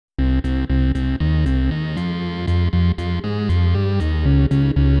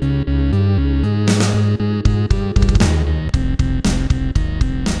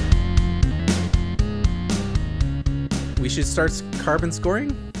starts carbon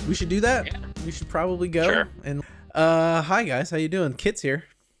scoring? We should do that. Yeah. We should probably go. Sure. And hi guys, how you doing? Kit's here.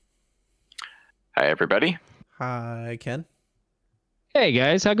 Hi, everybody. Hi Ken. Hey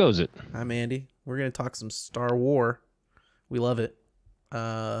guys, how goes it? I'm Andy. We're gonna talk some Star Wars. We love it.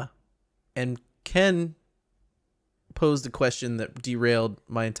 And Ken posed a question that derailed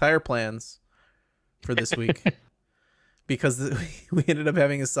my entire plans for this week because we ended up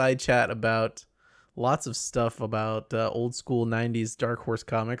having a side chat about lots of stuff about old school 90s Dark Horse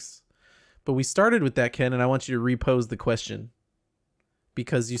comics. But we started with that, Ken, and I want you to repose the question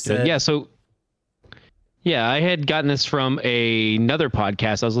because you said... Yeah, I had gotten this from another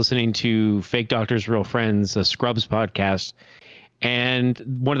podcast. I was listening to Fake Doctors, Real Friends, a Scrubs podcast, and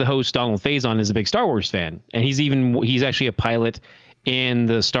one of the hosts, Donald Faison, is a big Star Wars fan, and he's actually a pilot in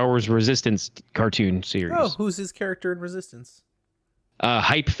the Star Wars Resistance cartoon series. Oh, who's his character in Resistance?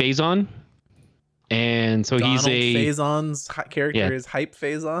 Hype Faison, and so Donald he's Faison's character is Hype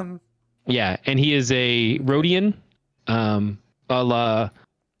Faison. Yeah, and he is a Rhodian, God,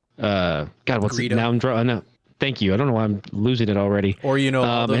 what's Greedo. it now? I'm drawing. No, thank you. I don't know why I'm losing it already. Or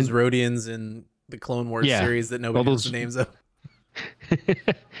all those Rhodians in the Clone Wars series that nobody knows the names of.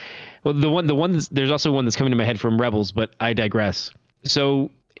 Well, there's also one that's coming to my head from Rebels, but I digress. So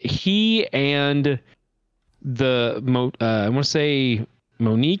he and I want to say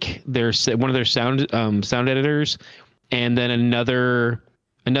Monique, they're one of their sound editors, and then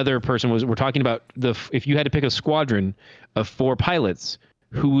another person we're talking about if you had to pick a squadron of 4 pilots,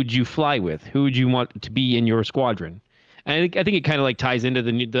 who would you fly with? Who would you want to be in your squadron? And I think it kind of like ties into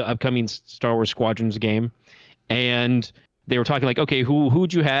the upcoming Star Wars Squadrons game. And they were talking like, okay, who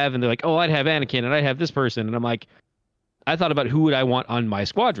would you have? And they're like, oh, I'd have Anakin and I'd have this person. And I'm like, I thought about who would I want on my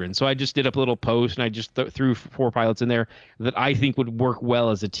squadron. So I just did up a little post and I just threw 4 pilots in there that I think would work well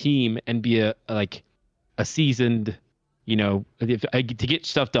as a team and be a seasoned, to get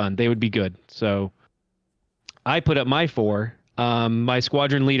stuff done, they would be good. So I put up my 4. My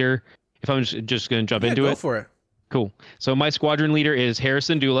squadron leader, if I'm just going to jump into it. Go for it. Cool. So my squadron leader is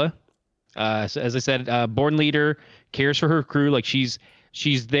Harrison Dula. So as I said, born leader, cares for her crew. Like she's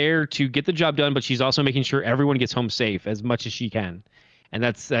there to get the job done, but she's also making sure everyone gets home safe as much as she can.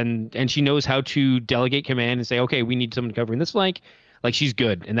 And she knows how to delegate command and say, okay, we need someone covering this flank. Like she's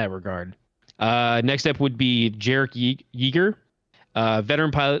good in that regard. Next up would be Jarek Yeager,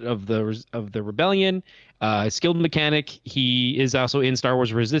 veteran pilot of the Rebellion, skilled mechanic. He is also in Star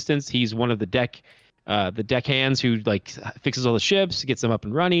Wars Resistance. He's one of the deck hands who fixes all the ships, gets them up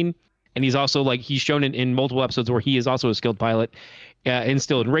and running. And he's also he's shown in multiple episodes where he is also a skilled pilot,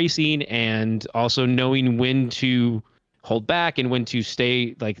 instilled in racing and also knowing when to hold back and when to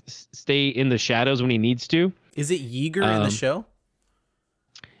stay in the shadows when he needs to. Is it Yeager in the show?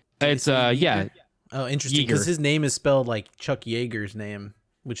 It's yeah. Oh, interesting. Because his name is spelled like Chuck Yeager's name,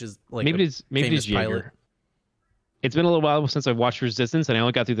 which is maybe it's Yeager. Pilot. It's been a little while since I've watched Resistance, and I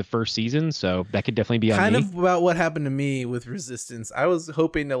only got through the first season, so that could definitely be on kind me. of about what happened to me with Resistance. I was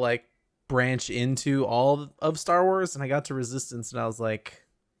hoping to branch into all of Star Wars, and I got to Resistance, and I was like,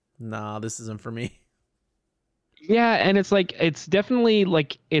 nah, this isn't for me. Yeah, and it's definitely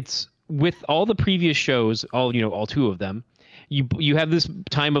it's with all the previous shows, all 2 of them. You have this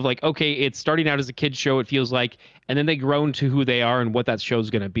time of okay, it's starting out as a kid's show, it feels like, and then they grow into who they are and what that show's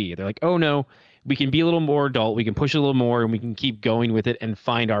going to be. They're like, oh no, we can be a little more adult, we can push a little more, and we can keep going with it and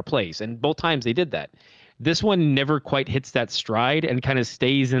find our place. And both times they did that. This one never quite hits that stride and kind of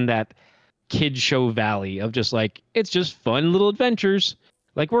stays in that kid show valley of just it's just fun little adventures.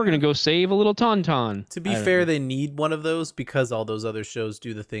 We're going to go save a little Tauntaun. To be fair, they need one of those because all those other shows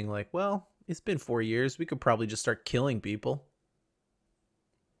do the thing well, it's been 4 years. We could probably just start killing people.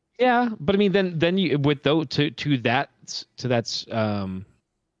 Yeah, but I mean, then you with those to that's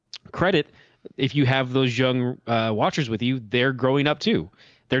credit. If you have those young watchers with you, they're growing up too.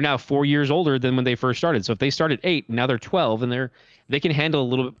 They're now 4 years older than when they first started. So if they started 8, now they're 12, and they can handle a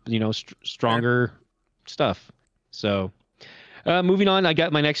little bit stronger stuff. So moving on, I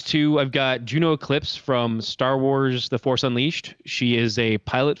got my next 2. I've got Juno Eclipse from Star Wars: The Force Unleashed. She is a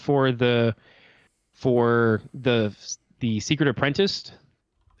pilot for the Secret Apprentice.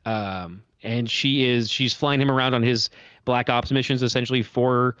 And she's flying him around on his Black Ops missions, essentially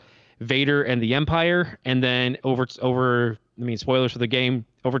for Vader and the Empire. And then spoilers for the game,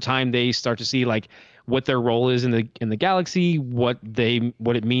 over time they start to see what their role is in the galaxy, what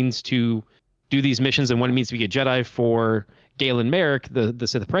it means to do these missions, and what it means to be a Jedi for Galen Merrick, the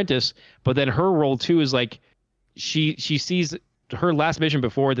Sith Apprentice. But then her role too is she sees her last mission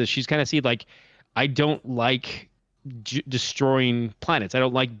before this. She's kind of seen I don't like destroying planets. I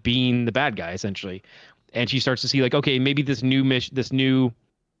don't like being the bad guy, essentially. and she starts to see like, okay, maybe this new mission,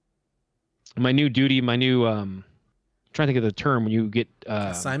 my new duty, I'm trying to think of the term when you get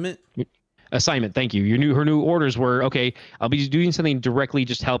Assignment. Assignment. Thank you. Her new orders were, okay, I'll be doing something directly,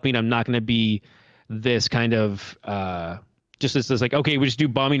 just helping. I'm not going to be this kind of just this like, okay, we just do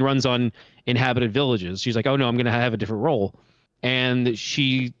bombing runs on inhabited villages. She's like, oh no, I'm going to have a different role. And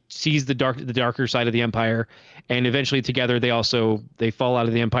she sees the darker side of the Empire, and eventually together they fall out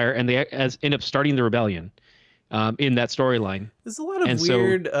of the Empire, and they end up starting the rebellion in that storyline. There's a lot of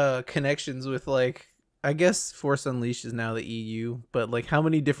weird connections with, like, I guess Force Unleashed is now the EU, but like how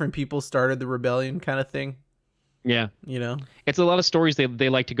many different people started the rebellion kind of thing. Yeah, you know, it's a lot of stories they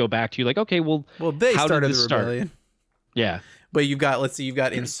like to go back to. Like, okay, well, they started the rebellion. Yeah, but you've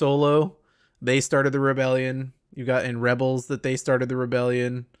got in Solo, they started the rebellion. You got in Rebels that they started the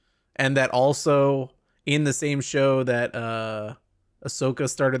rebellion, and that also in the same show that Ahsoka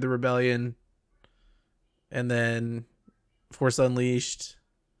started the rebellion, and then Force Unleashed.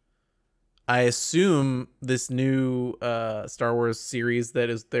 I assume this new Star Wars series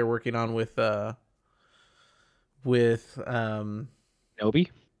that they're working on with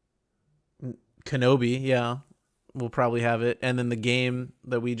Kenobi, yeah, we'll probably have it, and then the game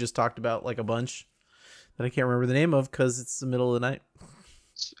that we just talked about like a bunch that I can't remember the name of because it's the middle of the night.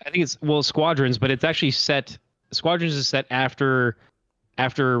 I think it's Squadrons, but it's actually set. Squadrons is set after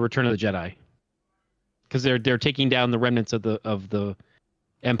Return of the Jedi, because they're taking down the remnants of the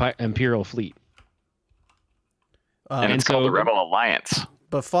Imperial fleet. And it's called the Rebel Alliance.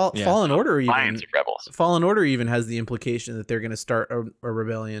 But Fallen Order even Alliance of Rebels. Fallen Order even has the implication that they're going to start a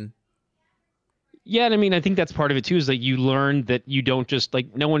rebellion. Yeah, and I mean, I think that's part of it too. Is that you learn that you don't just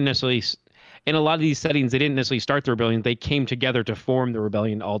like no one necessarily. In a lot of these settings, they didn't necessarily start the rebellion. They came together to form the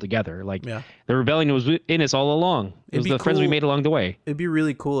rebellion all together. Like the rebellion was in us all along. It was the friends we made along the way. It'd be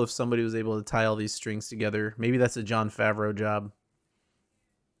really cool if somebody was able to tie all these strings together. Maybe that's a Jon Favreau job.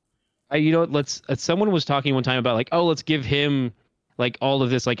 You know, someone was talking one time about like, oh, let's give him like all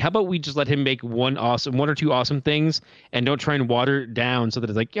of this. Like, how about we just let him make one or two awesome things and don't try and water it down so that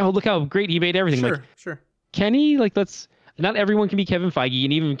it's like, yo, look how great he made everything. Sure. Can he? Like, not everyone can be Kevin Feige,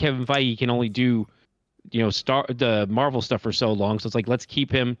 and even Kevin Feige can only do, you know, the Marvel stuff for so long. So it's like, let's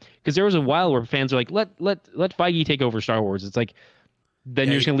keep him, because there was a while where fans were like, let Feige take over Star Wars. It's like, then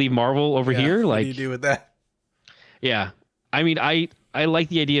you're just gonna leave Marvel over here. Like, what do you do with that? Yeah, I mean, I like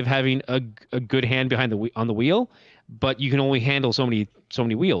the idea of having a good hand behind on the wheel, but you can only handle so many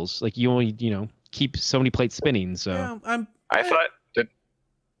wheels. Like, you only, you know, keep so many plates spinning. So I thought,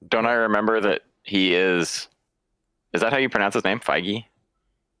 don't I remember that he is that how you pronounce his name? Feige?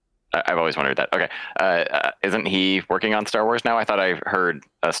 I've always wondered that. Okay. Isn't he working on Star Wars now? I thought I heard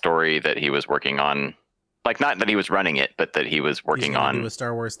a story that he was working on, like, not that he was running it, but that he was working on a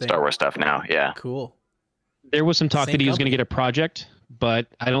Star Wars thing. Star Wars stuff now. Yeah. Cool. There was some talk that he was going to get a project, but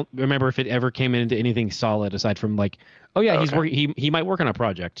I don't remember if it ever came into anything solid aside from like, oh yeah, he's working. He might work on a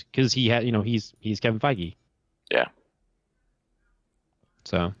project because he had, you know, he's Kevin Feige. Yeah.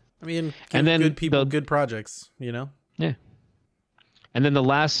 So I mean, and then good people, good projects, you know. Yeah. And then the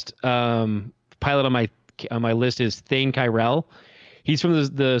last pilot on my list is Thane Kyrell. He's from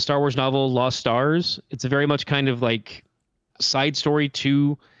the Star Wars novel Lost Stars. It's a very much kind of like side story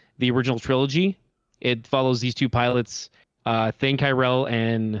to the original trilogy. It follows these two pilots, Thane Kyrell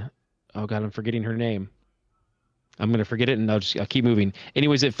and, oh god, I'm forgetting her name. I'm going to forget it, and I'll keep moving.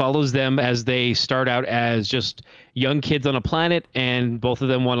 Anyways, it follows them as they start out as just young kids on a planet, and both of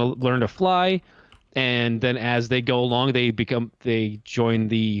them want to learn to fly. And then as they go along, they join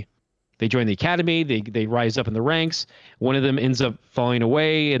the academy. They rise up in the ranks. One of them ends up falling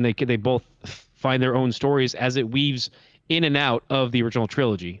away, and they both find their own stories as it weaves in and out of the original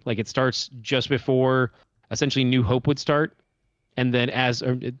trilogy. Like, it starts just before essentially New Hope would start. And then I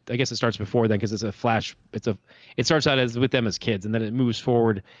guess it starts before then because it's a flash. It starts out as with them as kids, and then it moves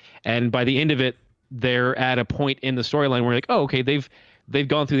forward. And by the end of it, they're at a point in the storyline where like, oh, okay, they've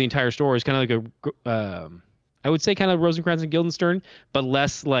gone through the entire story. It's kind of like I would say kind of Rosencrantz and Guildenstern, but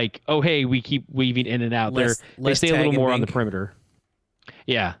less like, oh, hey, we keep weaving in and out. They stay a little more on the perimeter.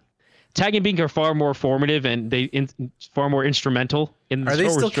 Yeah. Tag and Bink are far more formative, and far more instrumental in the Star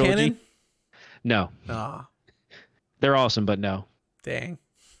Wars trilogy. Are they still canon? No. Ah. They're awesome, but no. Dang.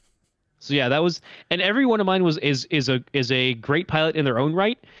 So yeah, that was, and every one of mine is a great pilot in their own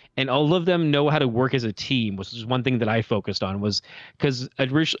right, and all of them know how to work as a team, which is one thing that I focused on. Was because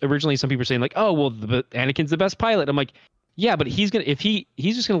originally some people were saying like, oh well, Anakin's the best pilot. I'm like, yeah, but he's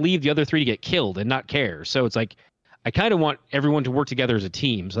just gonna leave the other three to get killed and not care. So it's like, I kind of want everyone to work together as a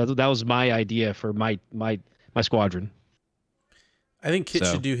team. So that was my idea for my squadron. I think Kit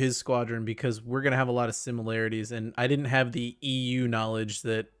So- should do his squadron because we're gonna have a lot of similarities, and I didn't have the EU knowledge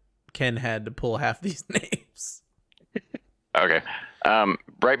that Ken had to pull half these names. Okay.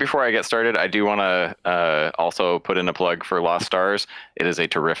 Right before I get started, I do want to also put in a plug for Lost Stars. It is a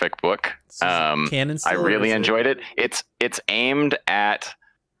terrific book. Canon I still, or really is it- enjoyed it. It's aimed at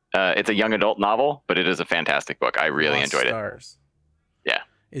it's a young adult novel, but it is a fantastic book. I really Lost enjoyed Stars. Yeah.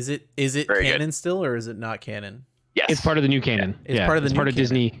 Is it Very canon good. still, or is it not canon? it. Yes. It's part of the new canon. It's part of the it's new part of canon.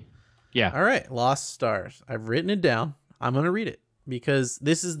 Disney. Yeah. All right, Lost Stars. I've written it down. I'm gonna read it because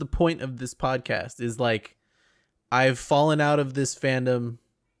this is the point of this podcast. Is like I've fallen out of this fandom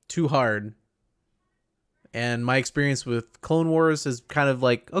too hard, and my experience with Clone Wars is kind of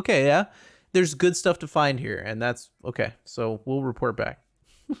like, okay, yeah, there's good stuff to find here, and that's okay. So we'll report back.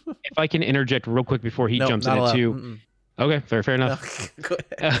 If I can interject real quick before he No, jumps not in it allowed. too. Mm-mm. Okay, fair enough. No. Go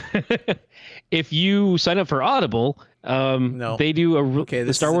ahead. If you sign up for Audible, No. they do Okay, the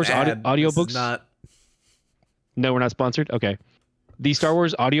this Star is Wars an ad. audiobooks. This is not. No, we're not sponsored. Okay. The Star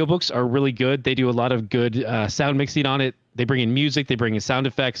Wars audiobooks are really good. They do a lot of good sound mixing on it. They bring in music, they bring in sound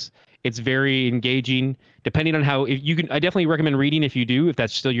effects. It's very engaging. Depending on how, if you can, I definitely recommend reading if you do, if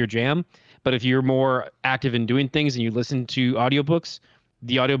that's still your jam. But if you're more active in doing things and you listen to audiobooks,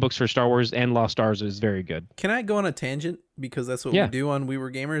 the audiobooks for Star Wars and Lost Stars is very good. Can I go on a tangent because that's what Yeah. we do on We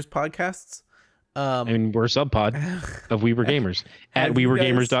Were Gamers podcasts? And we're a sub pod of We Were Gamers at Have you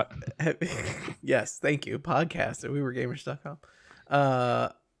weweregamers. Yes, thank you. Podcast at weweregamers.com.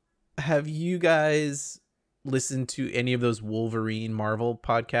 Have you guys listened to any of those Wolverine Marvel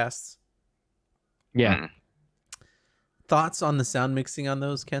podcasts? Yeah. Thoughts on the sound mixing on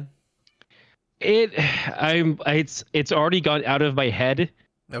those, Ken? It's already gone out of my head.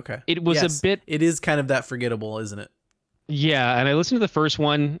 Okay. It was Yes, a bit, It is kind of that forgettable, isn't it? yeah. And I listened to the first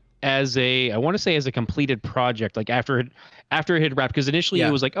one as I want to say as a completed project, like after it had wrapped. Because initially Yeah.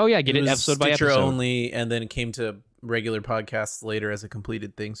 it was like, oh yeah, get It it was episode by Stitcher episode. only, and then it came to regular podcasts later as a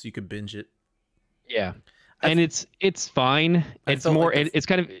completed thing, so you could binge it. Yeah, I and it's fine. I It's felt more. like It's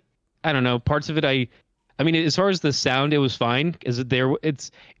kind of, I don't know. Parts of it, I mean, as far as the sound, it was fine.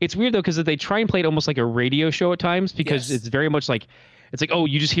 It's weird though because they try and play it almost like a radio show at times because Yes. it's very much like, it's like, oh,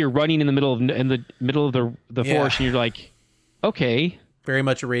 you just hear running in the middle of the Yeah. forest, and you're like, okay, Very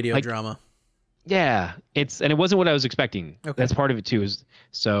much a radio Like- drama. yeah. And it wasn't what I was expecting. Okay. That's part of it too. Is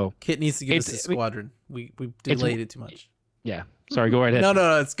so Kit needs to give us a It's- squadron. We delayed it too much. yeah. Sorry, go right ahead.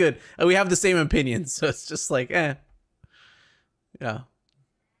 No, it's good. We have the same opinions, so it's just like, yeah.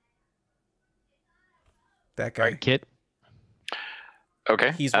 That guy. Kit.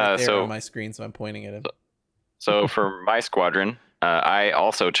 Okay. He's right there so on my screen, so I'm pointing at him. so for my squadron, I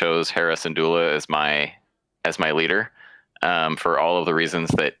also chose Hera Syndulla as my leader, for all of the reasons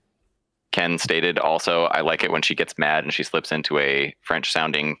that Ken stated. Also, I like it when she gets mad and she slips into a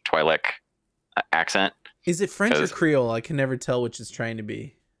French-sounding Twi'lek accent. Is it French or 'cause- Creole? I can never tell which it's trying to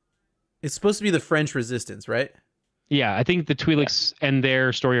be. It's supposed to be the French resistance, right? Yeah, I think the Twi'leks and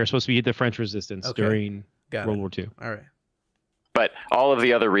their story are supposed to be the French resistance Okay. during Got World it. War II. All right. But all of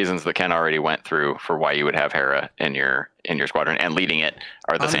the other reasons that Ken already went through for why you would have Hera in your squadron and leading it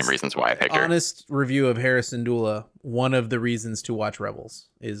are the same reasons why I picked her. Honest review of Hera Syndulla, one of the reasons to watch Rebels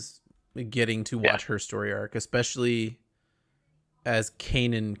is getting to watch her story arc, especially as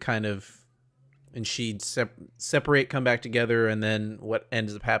Kanan kind of and she separate, come back together, and then what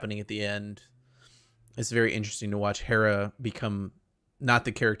ends up happening at the end. It's very interesting to watch Hera become not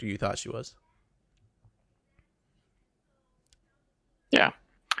the character you thought she was. Yeah.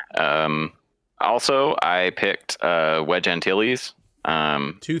 Also, I picked Wedge Antilles,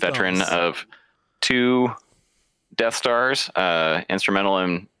 Two veteran thumbs. of 2 Death Stars, instrumental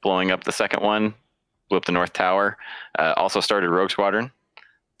in blowing up the second one, blew up the North Tower. Also started Rogue Squadron.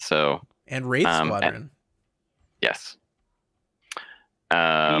 So, And Wraith Squadron. yes.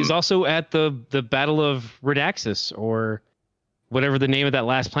 He's also at the Battle of Redaxis, or whatever the name of that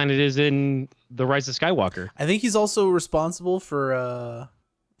last planet is in The Rise of Skywalker. I think he's also responsible for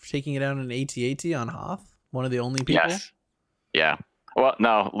taking it down in AT-AT on Hoth. One of the only people. Yes. Yeah. Well,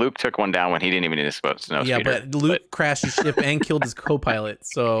 no, Luke took one down when he didn't even need a Snowspeeder. Yeah, but Luke crashed his ship and killed his co-pilot.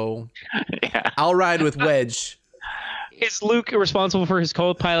 So Yeah. I'll ride with Wedge. Is Luke responsible for his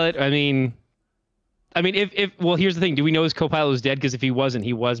co-pilot? I mean, if well, here's the thing: do we know his co-pilot was dead? Because if he wasn't,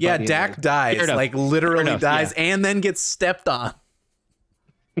 he was. Yeah, by the end of Dak it. dies, Fair enough. like literally Fair enough, dies, and then gets stepped on.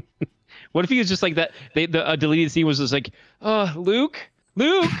 What if he was just like that? The deleted scene was just like, Luke.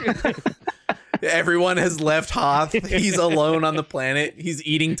 Everyone has left Hoth. He's alone on the planet. He's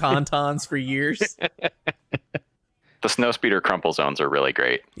eating tauntauns for years. The Snowspeeder crumple zones are really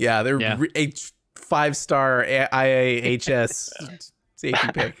great. Yeah, they're Yeah. a 5-star IAHS Safety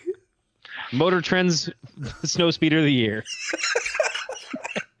pick. Motor Trends Snowspeeder of the Year.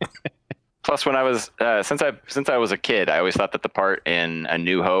 Plus, when I was since I was a kid, I always thought that the part in A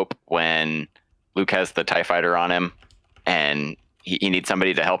New Hope when Luke has the TIE fighter on him and he needs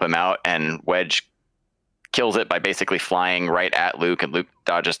somebody to help him out, and Wedge kills it by basically flying right at Luke, and Luke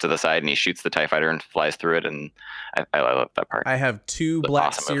dodges to the side and he shoots the TIE fighter and flies through it, and I love that part. I have two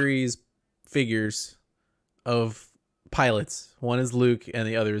Black Series figures of pilots. One is Luke and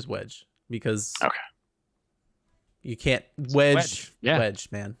the other is Wedge, because you can't Wedge,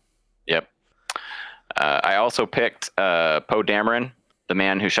 man. Yep. I also picked Poe Dameron, the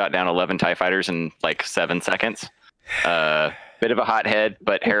man who shot down 11 TIE fighters in like 7 seconds. Bit of a hothead,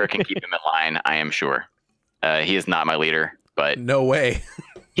 but Hera can keep him in line, I am sure. He is not my leader, but no way.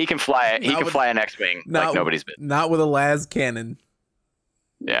 He can fly. He can fly an X-wing like nobody's business. Not with a las cannon.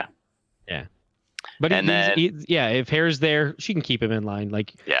 Yeah. Yeah. But if Hera's there, she can keep him in line.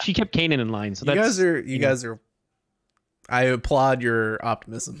 Like she kept Kanan in line. So you guys are. I applaud your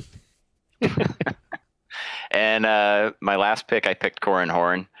optimism. And my last pick, I picked Corran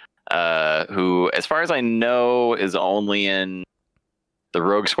Horn, who, as far as I know, is only in the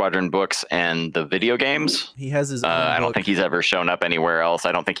Rogue Squadron books and the video games. He has his own I don't book. think he's ever shown up anywhere else.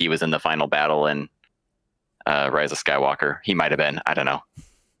 I don't think he was in the final battle in Rise of Skywalker. He might have been. I don't know.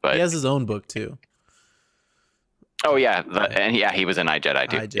 But he has his own book too. Oh yeah, he was in I, Jedi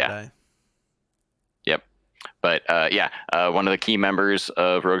too. I, Jedi. Yeah. Yep. But one of the key members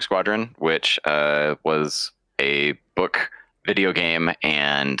of Rogue Squadron, which was a book, video game,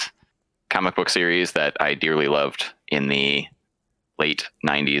 and comic book series that I dearly loved in the late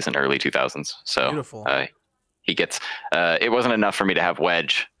 90s and early 2000s. So beautiful. He gets it wasn't enough for me to have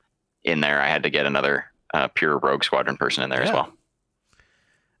Wedge in there. I had to get another pure Rogue Squadron person in there as well.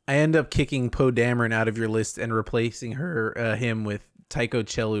 I end up kicking Poe Dameron out of your list and replacing him with Tycho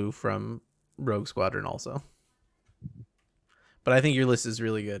Chelu from Rogue Squadron also. But I think your list is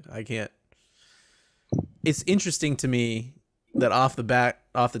really good. It's interesting to me that off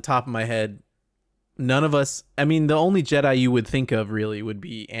the top of my head, none of us, I mean, the only Jedi you would think of really would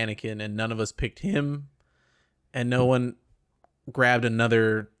be Anakin, and none of us picked him, and no one grabbed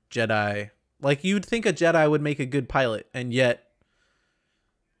another Jedi. Like, you'd think a Jedi would make a good pilot, and yet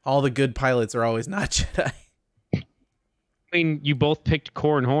all the good pilots are always not Jedi. I mean, you both picked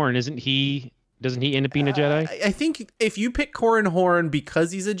Corran Horn. Doesn't he end up being a Jedi? I think if you pick Corran Horn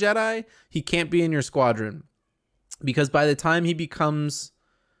because he's a Jedi, he can't be in your squadron. Because by the time he becomes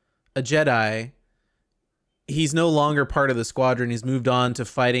a Jedi, he's no longer part of the squadron. He's moved on to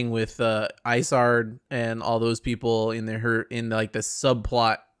fighting with Isard and all those people in the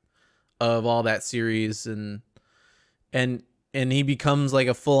subplot of all that series, and he becomes like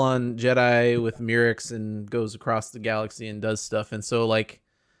a full-on Jedi with Mirix and goes across the galaxy and does stuff. And so like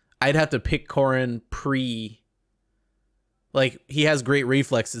I'd have to pick Corran he has great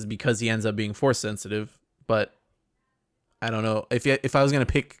reflexes because he ends up being force sensitive, but I don't know. If I was going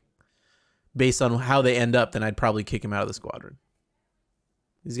to pick based on how they end up, then I'd probably kick him out of the squadron.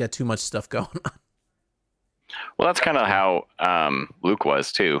 He's got too much stuff going on. Well, that's kind of how Luke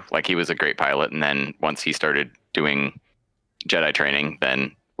was too. Like, he was a great pilot, and then once he started doing Jedi training,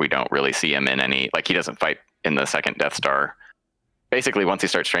 then we don't really see him in any, like, he doesn't fight in the second Death Star. Basically, once he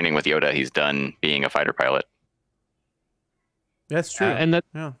starts training with Yoda, he's done being a fighter pilot. That's true. And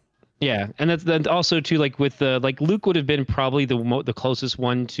that's also too, like, with Luke would have been probably the closest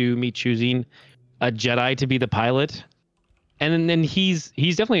one to me choosing a Jedi to be the pilot, and then he's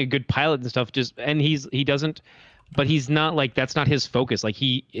definitely a good pilot and stuff. But he's not, like, that's not his focus. Like,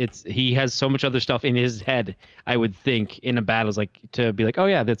 he has so much other stuff in his head, I would think, in a battle, is like to be like, oh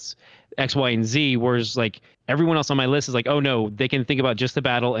yeah, that's X, Y, and Z. Whereas like everyone else on my list is like, oh no, they can think about just the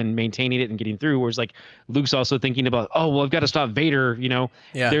battle and maintaining it and getting through. Whereas like Luke's also thinking about, oh well, I've got to stop Vader. You know,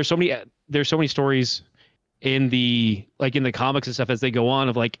 there's so many stories in the comics and stuff as they go on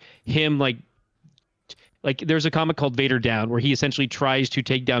of like him like there's a comic called Vader Down where he essentially tries to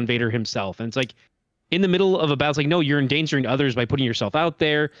take down Vader himself, and it's like in the middle of a battle, it's like, no, you're endangering others by putting yourself out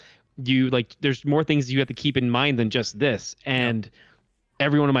there. There's more things you have to keep in mind than just this. And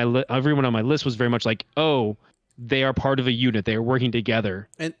everyone on my list was very much like, oh, they are part of a unit. They are working together.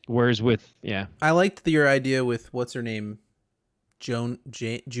 And whereas I liked your idea with what's her name,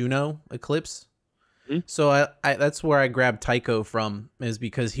 Juno Eclipse. Mm-hmm. So I that's where I grabbed Tycho from, is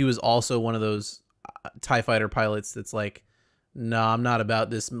because he was also one of those TIE fighter pilots that's like, no, I'm not about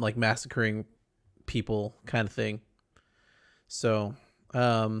this like massacring people kind of thing. So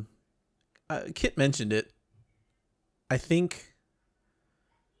Kit mentioned it. I think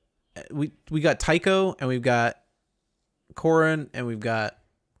we got Tycho and we've got Corran and we've got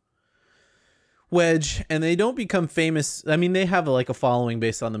Wedge, and they don't become famous. I mean, they have like a following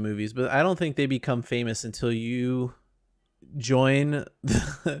based on the movies, but I don't think they become famous until you join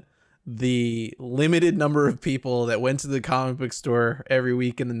the limited number of people that went to the comic book store every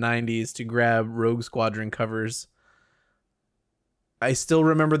week in the 90s to grab Rogue Squadron covers. I still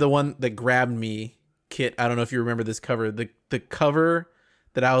remember the one that grabbed me, Kit. I don't know if you remember this cover. The cover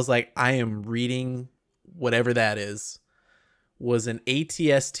that I was like, I am reading whatever that is, was an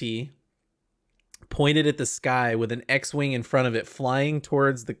ATST pointed at the sky with an X-wing in front of it flying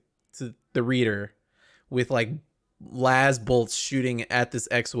towards the reader with like las bolts shooting at this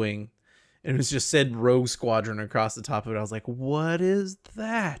X-wing, and it was just said Rogue Squadron across the top of it. I was like, what is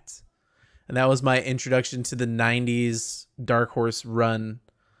that? And that was my introduction to the 90s Dark Horse run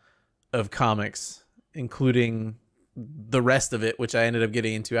of comics, including the rest of it, which I ended up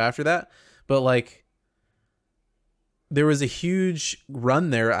getting into after that. But like, there was a huge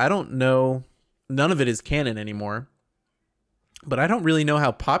run there. I don't know, none of it is canon anymore, but I don't really know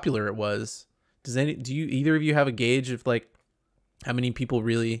how popular it was. Do you either of you have a gauge of like how many people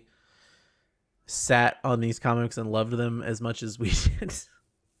really sat on these comics and loved them as much as we did?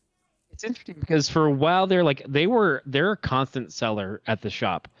 It's interesting because for a while they're a constant seller at the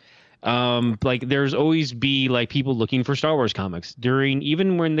shop. Like there's always be like people looking for Star Wars comics during,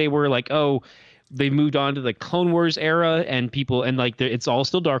 even when they were like, oh, they moved on to the Clone Wars era, and people, and like it's all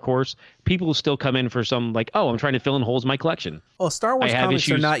still Dark Horse. People still come in for some like, oh, I'm trying to fill in holes in my collection. Well, Star Wars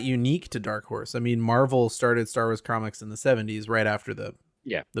comics are not unique to Dark Horse. I mean, Marvel started Star Wars comics in the 70s, right after the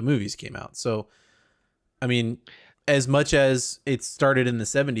movies came out. So, I mean, as much as it started in the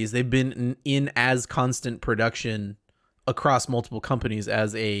 70s, they've been in as constant production across multiple companies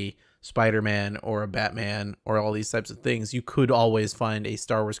as a Spider-Man or a Batman or all these types of things. You could always find a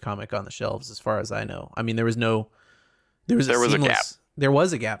Star Wars comic on the shelves, as far as I know. I mean, there was a gap. There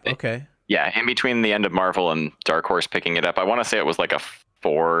was a gap. Okay. Yeah, in between the end of Marvel and Dark Horse picking it up, I want to say it was like a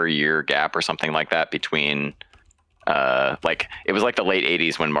 4-year gap or something like that between, like it was like the late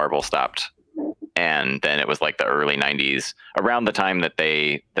 80s when Marvel stopped, and then it was like the early 90s, around the time that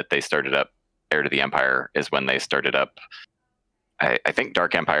they started up Heir to the Empire is when they started up. I think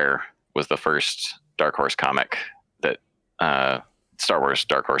Dark Empire was the first Dark Horse comic that Star Wars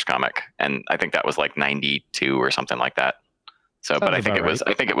Dark Horse comic, and I think that was like 92 or something like that. So, but I think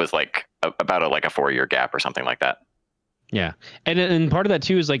it was like about a 4-year gap or something like that. Yeah, and part of that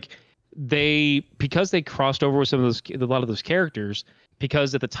too is like because they crossed over with a lot of those characters,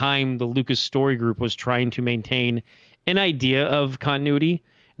 because at the time the Lucas Story Group was trying to maintain an idea of continuity.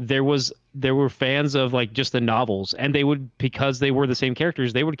 There were fans of like just the novels, and they would, because they were the same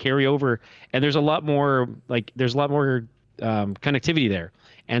characters, they would carry over, and there's a lot more connectivity there,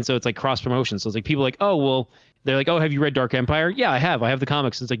 and so it's like cross promotion. So it's like people like, oh well, they're like, oh, have you read Dark Empire? Yeah, I have the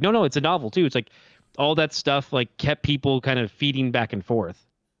comics. It's like, no, it's a novel too. It's like all that stuff like kept people kind of feeding back and forth.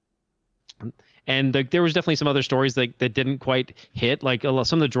 And there was definitely some other stories that didn't quite hit. Like some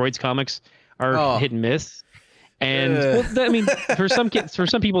of the Droids comics are hit and miss. And well, I mean, for some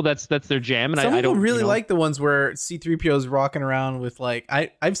people, that's their jam. And some I don't really like the ones where C-3PO is rocking around with like,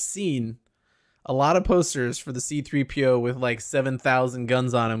 I've seen a lot of posters for the C-3PO with like 7,000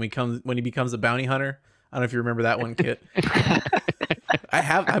 guns on him when he becomes a bounty hunter. I don't know if you remember that one, Kit.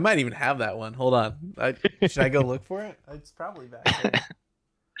 I might even have that one. Hold on. Should I go look for it? It's probably back there.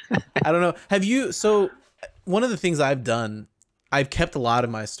 I don't know. So one of the things I've done, I've kept a lot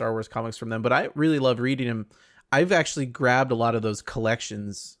of my Star Wars comics from them, but I really love reading them. I've actually grabbed a lot of those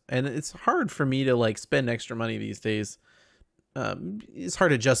collections, and it's hard for me to like spend extra money these days. It's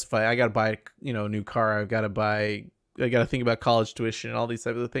hard to justify. I got to buy, a new car. I got to think about college tuition and all these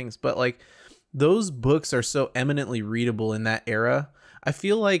types of things. But like those books are so eminently readable in that era. I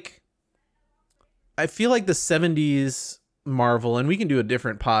feel like the 70s Marvel, and we can do a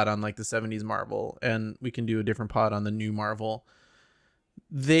different pod on like the 70s Marvel, and we can do a different pod on the new Marvel.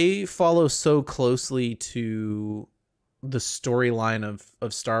 They follow so closely to the storyline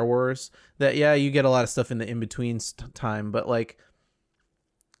of Star Wars that, yeah, you get a lot of stuff in the in-between time, but like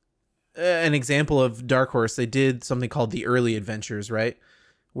an example of Dark Horse, they did something called the Early Adventures, right?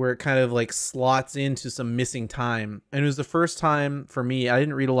 Where it kind of like slots into some missing time. And it was the first time for me, I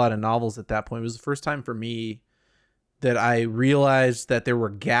didn't read a lot of novels at that point. It was the first time for me that I realized that there were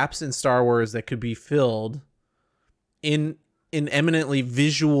gaps in Star Wars that could be filled in an eminently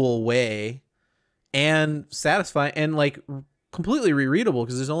visual way and satisfying and like completely rereadable,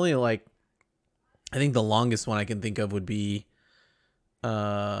 because there's only like, I think the longest one I can think of would be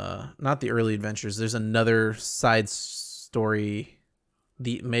not the Early Adventures. There's another side story,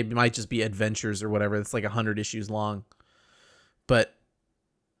 maybe might just be Adventures or whatever. It's like 100 issues long. but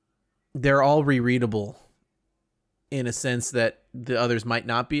they're all rereadable in a sense that the others might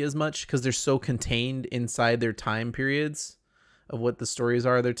not be as much because they're so contained inside their time periods of what the stories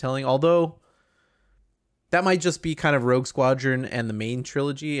are they're telling. Although that might just be kind of Rogue Squadron and the main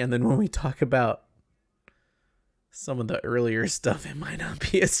trilogy. And then when we talk about some of the earlier stuff, it might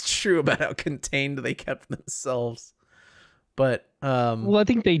not be as true about how contained they kept themselves. But well, I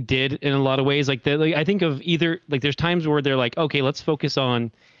think they did in a lot of ways. Like, I think of either like there's times where they're like, okay, let's focus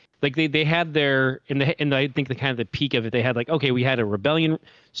on, like they had their in I think the kind of the peak of it, they had like, okay, we had a Rebellion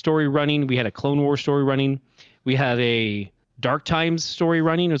story running, we had a Clone War story running, we had a Dark Times story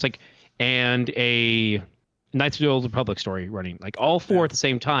running. It was like, and a Knights of the Old Republic story running, like all four at the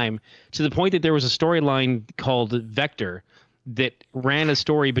same time, to the point that there was a storyline called Vector that ran a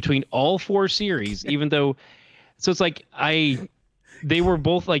story between all four series, even though. So it's like they were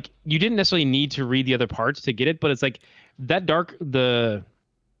both like, you didn't necessarily need to read the other parts to get it, but it's like that the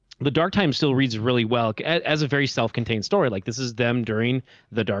Dark Times still reads really well as a very self-contained story. Like, this is them during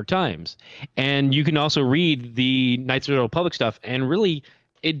the Dark Times, and you can also read the Knights of the Old Republic stuff, and really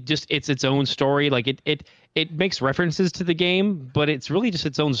it's its own story. Like it makes references to the game, but it's really just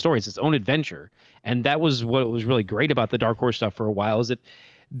its own story. It's its own adventure. And that was what was really great about the Dark Horse stuff for a while, is that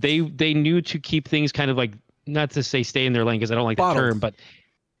they knew to keep things kind of like, not to say stay in their lane because I don't like that term, but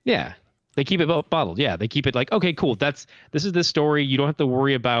yeah, they keep it bottled. Yeah, they keep it like, okay, cool. This is this story. You don't have to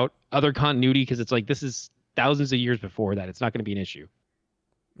worry about other continuity because it's like, this is thousands of years before that. It's not going to be an issue.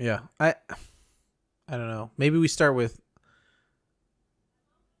 Yeah, I don't know. Maybe we start with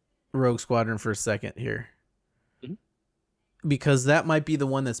Rogue Squadron for a second here, because that might be the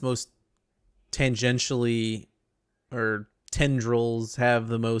one that's most tangentially, or tendrils have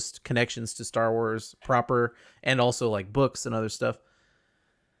the most connections to Star Wars proper, and also like books and other stuff.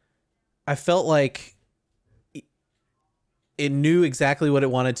 I felt like it knew exactly what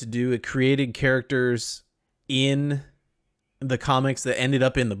it wanted to do. It created characters in the comics that ended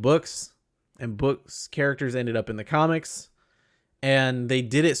up in the books, and books characters ended up in the comics. And they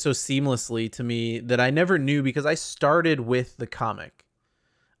did it so seamlessly to me that I never knew, because I started with the comic.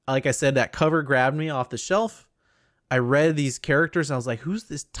 Like I said, that cover grabbed me off the shelf. I read these characters and I was like, who's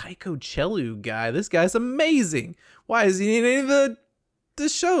this Tycho Chelu guy? This guy's amazing. Why is he in any of the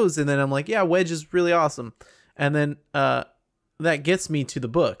shows? And then I'm like, yeah, Wedge is really awesome. And then that gets me to the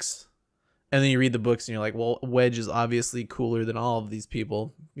books. And then you read the books and you're like, well, Wedge is obviously cooler than all of these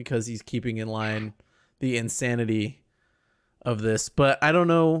people because he's keeping in line the insanity of this. But I don't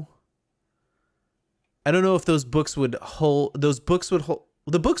know if those books would hold. The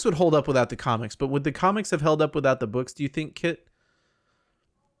books would hold up without the comics, but would the comics have held up without the books, do you think, Kit?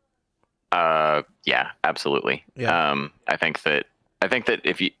 Yeah, absolutely. Yeah. I think that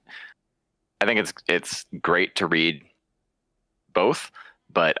it's great to read both,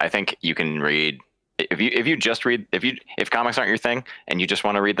 but I think you can read, if comics aren't your thing and you just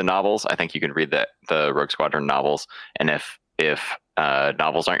want to read the novels, I think you can read the Rogue Squadron novels. And if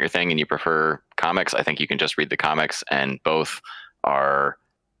novels aren't your thing and you prefer comics, I think you can just read the comics, and both are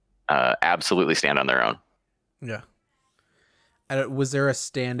absolutely stand on their own. Yeah. Was there a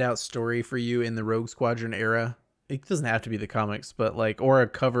standout story for you in the Rogue Squadron era? It doesn't have to be the comics, but like, or a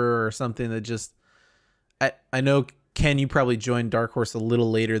cover or something that just, I know, Ken, you probably joined Dark Horse a little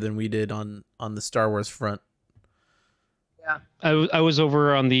later than we did on the Star Wars front. Yeah. I was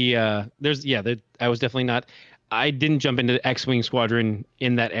over on the, I was definitely not, I didn't jump into the X-Wing Squadron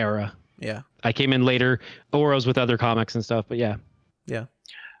in that era. Yeah. I came in later, or I was with other comics and stuff, but yeah. Yeah.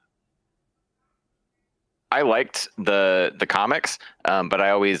 I liked the comics, but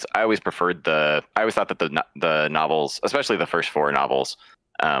I always preferred I always thought that the novels, especially the first four novels,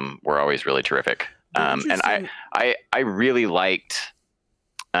 were always really terrific. And I really liked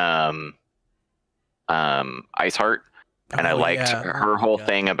Iceheart, and I liked her whole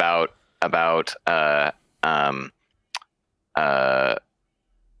thing about the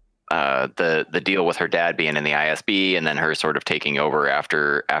deal with her dad being in the ISB, and then her sort of taking over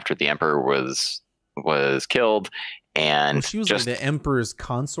after the Emperor was killed, and she was just like the Emperor's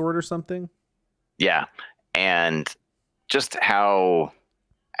consort or something. Yeah, and just how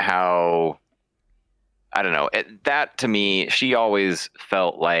I don't know, that to me, she always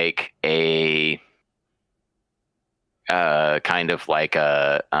felt like a kind of like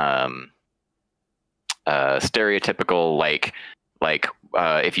a stereotypical like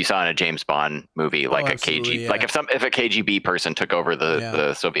if you saw in a James Bond movie, like a KGB, like if a KGB person took over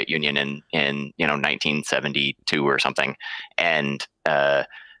the Soviet Union in 1972 or something, and or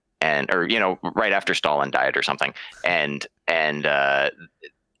right after Stalin died or something, and I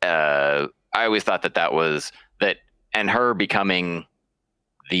always thought that and her becoming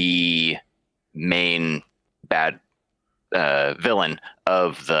the main bad villain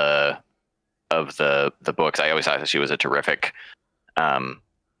of the books. I always thought that she was a terrific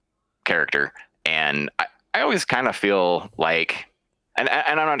character, and I always kind of feel like, and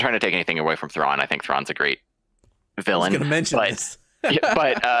I'm not trying to take anything away from Thrawn. I think Thrawn's a great villain. I was going to mention this. Yeah,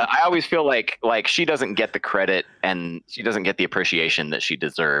 but I always feel like she doesn't get the credit and she doesn't get the appreciation that she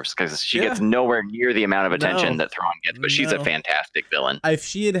deserves, because she gets nowhere near the amount of attention that Thrawn gets. But she's a fantastic villain. If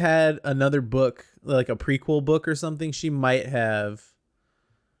she had had another book, like a prequel book or something, she might have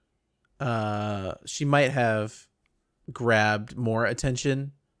grabbed more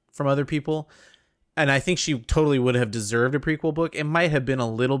attention from other people. And I think she totally would have deserved a prequel book. It might have been a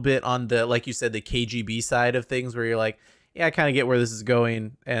little bit on the, like you said, the KGB side of things, where you're like, yeah, I kind of get where this is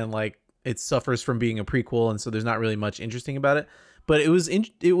going, and like it suffers from being a prequel, and so there's not really much interesting about it. But it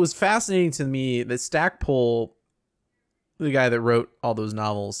was fascinating to me that Stackpole, the guy that wrote all those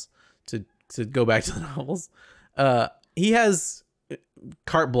novels, to go back to the novels, he has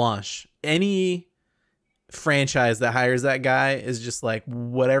carte blanche. Any franchise that hires that guy is just like,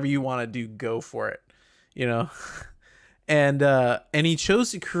 whatever you want to do, go for it, you know. And he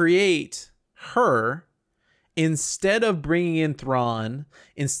chose to create her instead of bringing in Thrawn,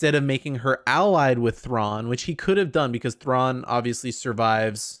 instead of making her allied with Thrawn, which he could have done, because Thrawn obviously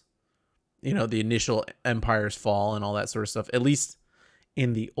survives, you know, the initial Empire's fall and all that sort of stuff. At least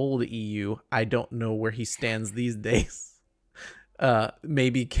in the old EU. I don't know where he stands these days.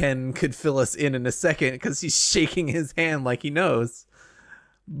 Maybe Ken could fill us in a second, because he's shaking his hand like he knows.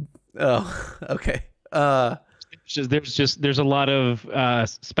 Oh, okay. There's a lot of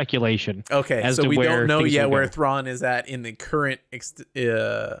speculation. Okay, so we don't know yet where Thrawn is at in the current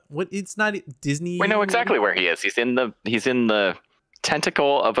it's not Disney. We know exactly where he is. He's in the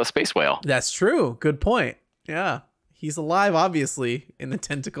tentacle of a space whale. That's true. Good point. Yeah. He's alive, obviously, in the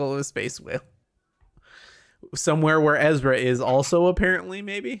tentacle of a space whale. Somewhere where Ezra is also, apparently,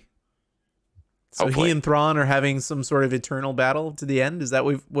 maybe. So hopefully. He and Thrawn are having some sort of eternal battle to the end. Is that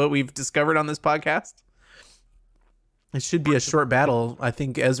what we've discovered on this podcast? It should be a short battle. I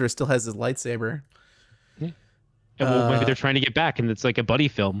think Ezra still has his lightsaber. Yeah. Well, maybe they're trying to get back, and it's like a buddy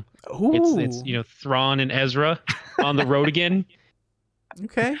film. Ooh. It's Thrawn and Ezra on the road again.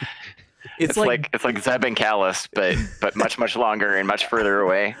 Okay. It's like Zeb and Callus, but much longer and much further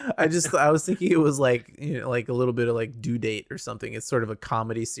away. I was thinking it was like, you know, like a little bit of like Due Date or something. It's sort of a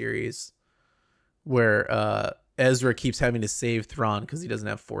comedy series where Ezra keeps having to save Thrawn because he doesn't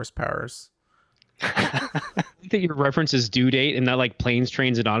have force powers. I think your reference is Due Date and not like Planes,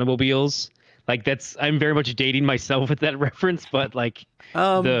 Trains, and Automobiles. Like I'm very much dating myself with that reference, but like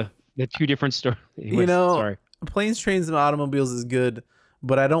the two different stories. You know, sorry. Planes, Trains, and Automobiles is good,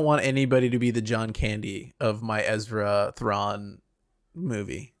 but I don't want anybody to be the John Candy of my Ezra Thrawn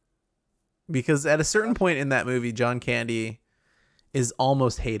movie, because at a certain point in that movie, John Candy is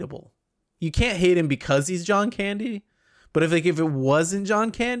almost hateable. You can't hate him because he's John Candy. But if it wasn't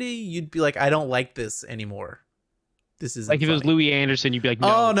John Candy, you'd be like, I don't like this anymore. This isn't like if funny. It was Louis Anderson, you'd be like,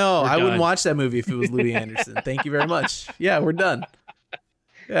 no. Oh no, I wouldn't watch that movie if it was Louis Anderson. Thank you very much. Yeah, we're done.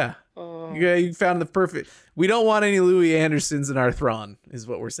 Yeah. You found the perfect. We don't want any Louis Andersons in our Thrawn, is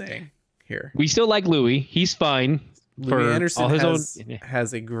what we're saying here. We still like Louis. He's fine. Louis Anderson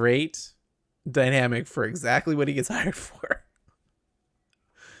has a great dynamic for exactly what he gets hired for.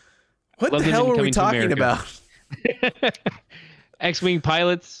 What the hell were we talking about? X-wing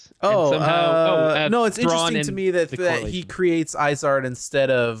pilots. No, it's interesting to me that he creates Izard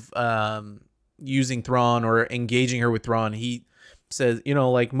instead of using Thrawn or engaging her with Thrawn. He says, you know,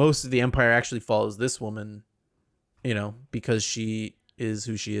 like most of the Empire actually follows this woman, you know, because she is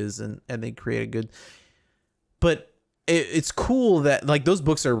who she is, and they create a good. But it's cool that like those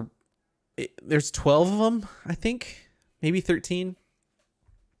books are. There's 12 of them, I think, maybe 13.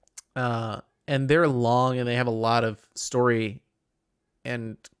 And they're long and they have a lot of story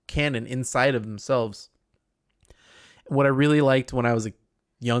and canon inside of themselves. What I really liked when I was a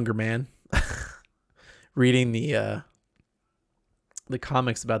younger man reading the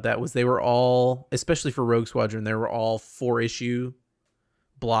comics about that was they were all, especially for Rogue Squadron, they were all 4-issue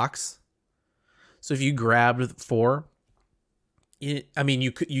blocks. So if you grabbed 4, you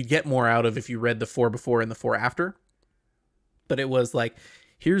get more out of if you read the 4 before and the 4 after. But it was like,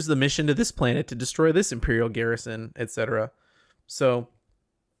 here's the mission to this planet to destroy this Imperial garrison, etc. So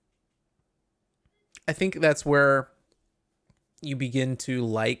I think that's where you begin to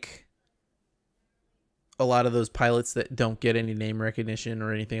like a lot of those pilots that don't get any name recognition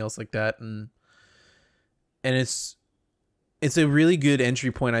or anything else like that. And it's a really good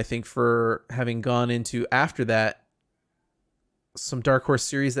entry point, I think, for having gone into after that some Dark Horse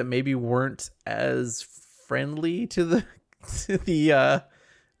series that maybe weren't as friendly to the to the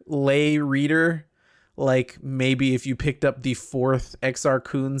lay reader. Like maybe if you picked up the 4th XR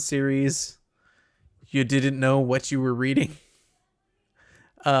Kun series, you didn't know what you were reading.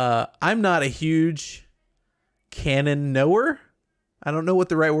 I'm not a huge canon knower. I don't know what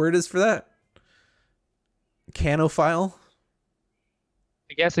the right word is for that. Canophile.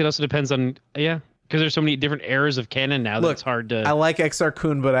 I guess it also depends on because there's so many different eras of canon now that it's hard to. I like XR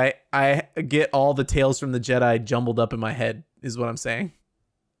Kun, but I get all the Tales from the Jedi jumbled up in my head, is what I'm saying.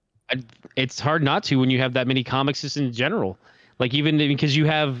 It's hard not to when you have that many comics just in general. Like even because you'll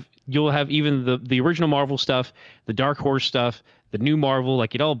have even the original Marvel stuff, the Dark Horse stuff, the new Marvel,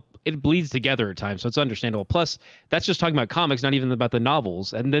 like it bleeds together at times, so it's understandable. Plus, that's just talking about comics, not even about the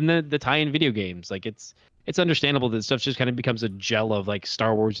novels, and then the tie-in video games. Like it's understandable that stuff just kind of becomes a gel of like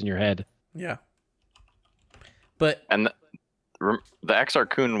Star Wars in your head. Yeah. And the XR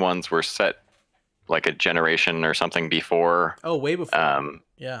Kun ones were set like a generation or something before. Oh, way before.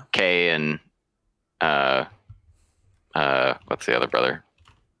 Yeah. K and what's the other brother?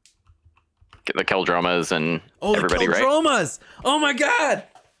 The Keldromas and everybody, the Keldromas! Right? Oh my god!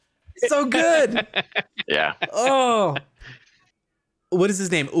 So good! Yeah. Oh. What is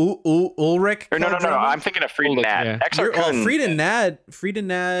his name? Ulrich? No. I'm thinking of Frieden Nad. Yeah. XR Kun. Frieden Nad. Frieden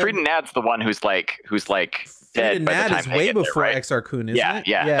Nad's the one who's dead by the time is way before right? XR Kun, isn't it?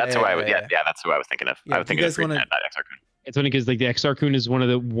 Yeah. That's who I was. Yeah, that's who I was thinking of. Yeah, I was thinking of Frieden Nad, not XR Kun. It's funny because like the XR Kun is one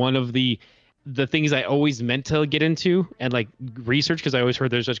of the things I always meant to get into and like research because I always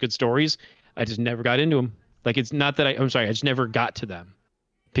heard there's such good stories. I just never got into them. Like it's not that I'm sorry, I just never got to them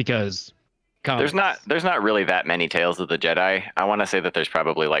because comics. There's not really that many Tales of the Jedi. I want to say that there's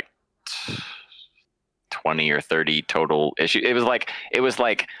probably like 20 or 30 total issues. It was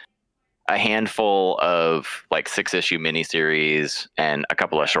like a handful of like 6-issue miniseries and a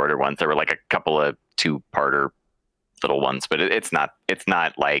couple of shorter ones. There were like a couple of 2-parter little ones, but it's not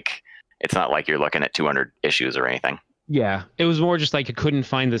like you're looking at 200 issues or anything. Yeah, it was more just like I couldn't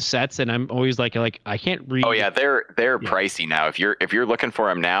find the sets, and I'm always like I can't read. Oh yeah, they're pricey now. If you're looking for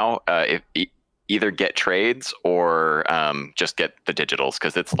them now, either get trades or just get the digitals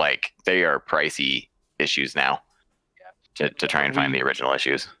because it's like they are pricey issues now to try and find the original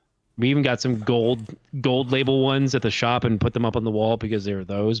issues. We even got some gold label ones at the shop and put them up on the wall because they were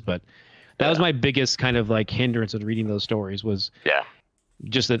those. But that was my biggest kind of like hindrance of reading those stories was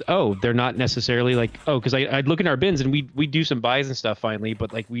just that they're not necessarily like because I'd look in our bins and we do some buys and stuff finally,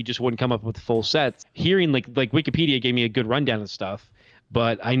 but like we just wouldn't come up with full sets. Hearing like Wikipedia gave me a good rundown of stuff,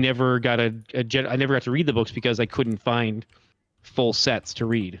 but I never got I never got to read the books because I couldn't find full sets to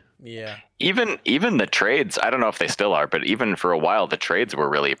read. Yeah. Even the trades, I don't know if they still are, but even for a while the trades were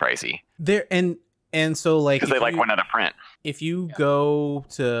really pricey. There and so like because they went out of print. If you go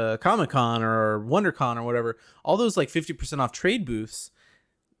to Comic-Con or WonderCon or whatever, all those like 50% off trade booths,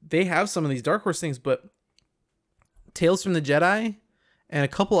 they have some of these Dark Horse things, but Tales from the Jedi and a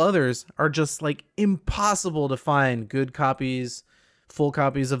couple others are just like impossible to find good copies, full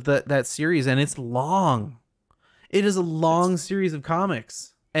copies of that series, and it's long. It is a long series of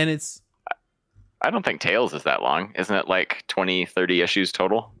comics, and I don't think Tales is that long. Isn't it like 20, 30 issues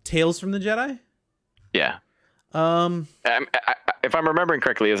total? Tales from the Jedi? Yeah. If I'm remembering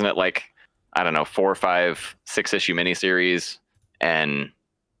correctly, isn't it like, I don't know, 4 or 5, 6-issue miniseries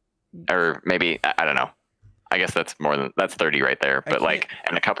or maybe, I don't know. I guess that's 30 right there. But like,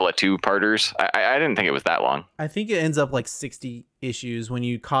 and a couple of 2-parters. I didn't think it was that long. I think it ends up like 60 issues when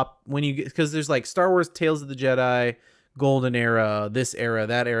you get, because there's like Star Wars Tales of the Jedi, Golden Era, this era,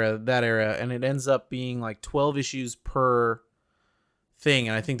 that era, and it ends up being like 12 issues per thing,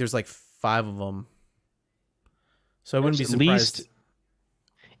 and I think there's like 5 of them. So I wouldn't be surprised. At least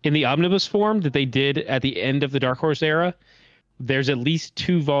in the omnibus form that they did at the end of the Dark Horse era, there's at least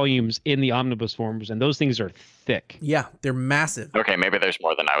 2 volumes in the omnibus forms, and those things are thick. Yeah, they're massive. Okay, maybe there's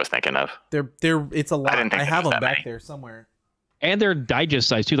more than I was thinking of. It's a lot. I have them back many. There somewhere. And they're digest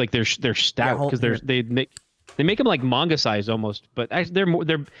size too, like they're stout because they make them like manga size almost, but actually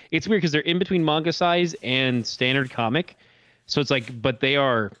it's weird because they're in between manga size and standard comic. So it's like, but they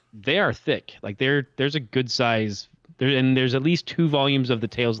are thick. Like there's a good size there, and there's at least 2 volumes of the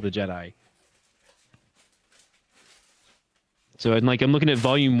Tales of the Jedi. So and like I'm looking at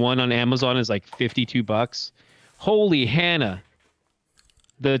volume 1 on Amazon is like $52. Holy Hannah!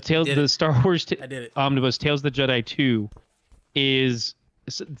 The Star Wars omnibus Tales of the Jedi 2 is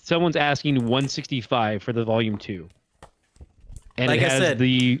someone's asking $165 for the volume 2. And like I said,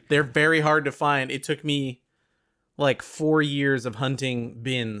 they're very hard to find. It took me like 4 years of hunting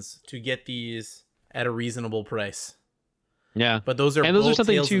bins to get these at a reasonable price. Yeah. But those are And those are both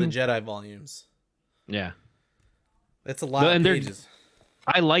something Tales too- of the Jedi volumes. Yeah. That's a lot of And they're- pages.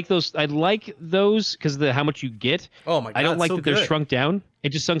 I like those. I like those because the how much you get. Oh my god! I don't like so that they're good. shrunk down. It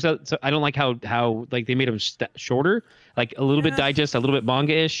just sunks out. So I don't like how like they made them shorter, like a little bit digest, a little bit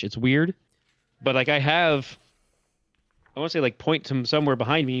manga-ish. It's weird, but like I want to say like point to somewhere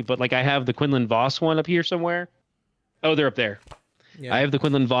behind me, but like I have the Quinlan Voss one up here somewhere. Oh, they're up there. Yeah. I have the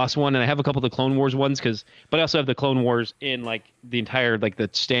Quinlan Voss one, and I have a couple of the Clone Wars ones but I also have the Clone Wars in like the entire like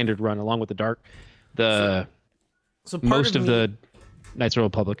the standard run along with the Dark, so most of the Knights of the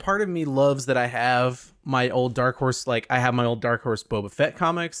Republic. Part of me loves that I have my old Dark Horse, like I have my old Dark Horse Boba Fett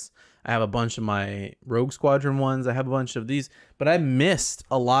comics. I have a bunch of my Rogue Squadron ones. I have a bunch of these, but I missed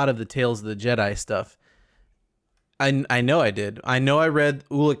a lot of the Tales of the Jedi stuff. I know I did. I know I read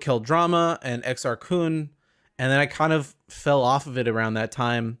Ula Kel Drama and XR Kun, and then I kind of fell off of it around that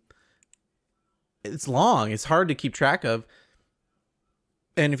time. It's long. It's hard to keep track of.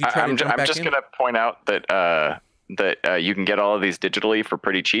 And if you try I'm just going to point out that you can get all of these digitally for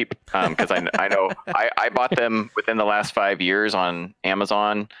pretty cheap, because I know I bought them within the last 5 years on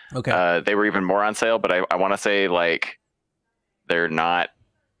Amazon. Okay. They were even more on sale, but I want to say like they're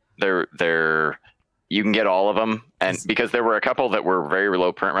you can get all of them, and because there were a couple that were very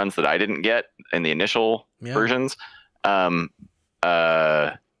low print runs that I didn't get in the initial versions. But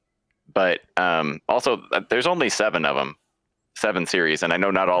also there's only 7 of them, 7 series, and I know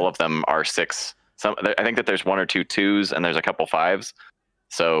not all of them are 6. I think that there's 1 or 2 2s and there's a couple 5s.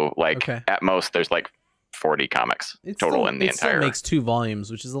 So like at most there's like 40 comics total in the entire. It makes 2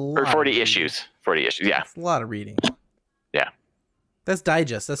 volumes, which is a lot. Or 40 issues. 40 issues. Yeah. It's a lot of reading. Yeah. That's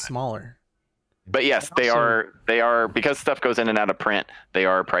digest. That's smaller. But yes, they are because stuff goes in and out of print. They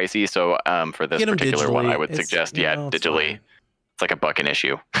are pricey. So for this particular one, I would suggest digitally. It's like $1 an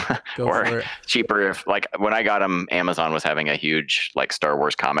issue, or cheaper if like when I got them, Amazon was having a huge like Star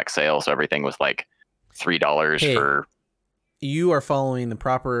Wars comic sale, so everything was like $3 for. You are following the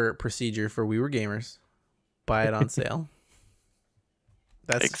proper procedure for We Were Gamers. Buy it on sale.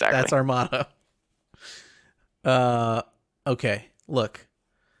 That's our motto. Okay, look,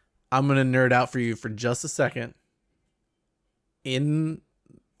 I'm gonna nerd out for you for just a second. In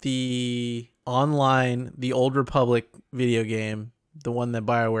the online, the Old Republic video game, the one that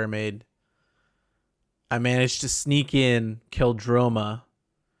BioWare made, I managed to sneak in Keldroma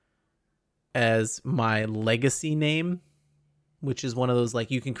as my legacy name, which is one of those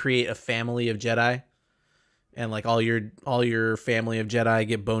like you can create a family of Jedi, and like all your family of Jedi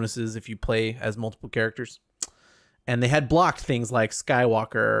get bonuses if you play as multiple characters. And they had blocked things like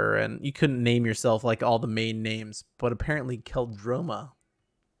Skywalker, and you couldn't name yourself like all the main names, but apparently Keldroma.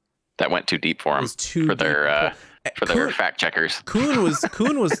 That went too deep for them. For their fact checkers. Kun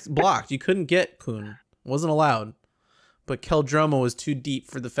was blocked. You couldn't get Kun. Wasn't allowed. But Keldroma was too deep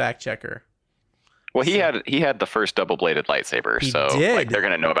for the fact checker. Well, he had the first double-bladed lightsaber, so like they're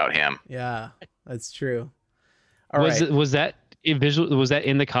gonna know about him. Yeah, that's true. Was that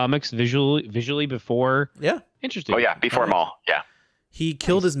in the comics visually before? Yeah. Interesting. Oh yeah, before Maul. Yeah. He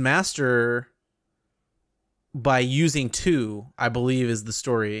killed his master by using 2, I believe is the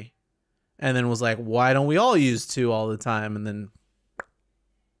story. And then was like, why don't we all use 2 all the time? And then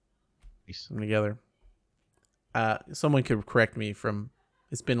piece them together. Someone could correct me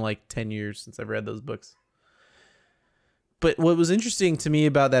it's been like 10 years since I've read those books. But what was interesting to me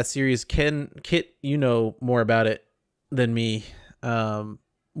about that series, Kit, you know more about it than me,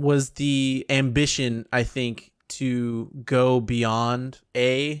 was the ambition, I think, to go beyond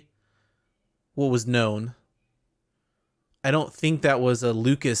what was known. I don't think that was a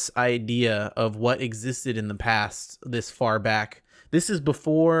Lucas idea of what existed in the past this far back. This is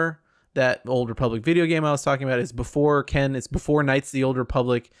before that Old Republic video game I was talking about. It's before Ken. It's before Knights of the Old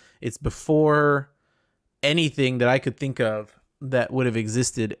Republic. It's before anything that I could think of that would have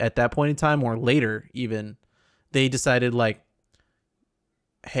existed at that point in time, or later even. They decided like,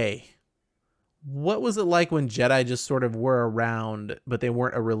 hey, what was it like when Jedi just sort of were around, but they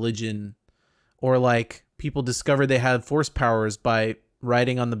weren't a religion? Or like people discovered they had force powers by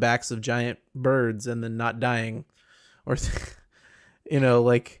riding on the backs of giant birds and then not dying. Or,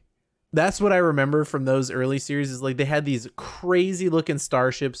 like that's what I remember from those early series is like they had these crazy looking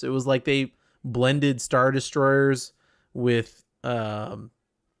starships. It was like they blended Star Destroyers with fighters.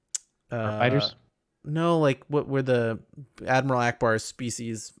 No, like what were the Admiral Akbar's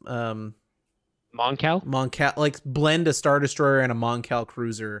species? Moncal, like blend a Star Destroyer and a Moncal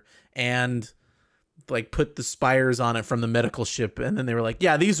cruiser and like put the spires on it from the medical ship, and then they were like,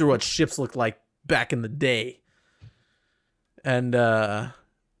 yeah, these are what ships looked like back in the day. And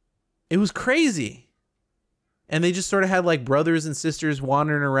it was crazy. And they just sort of had like brothers and sisters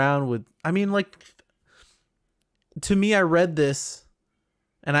wandering around with, I mean, like, to me, I read this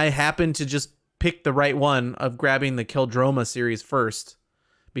and I happened to just pick the right one of grabbing the Keldroma series first,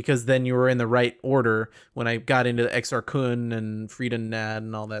 because then you were in the right order. When I got into Exar Kun and Friedenad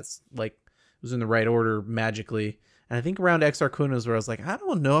and all that, like, it was in the right order magically. And I think around Exar Kun is where I was like, I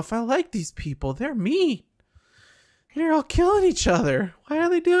don't know if I like these people. They're mean. They're all killing each other. Why are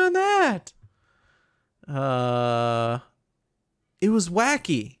they doing that? It was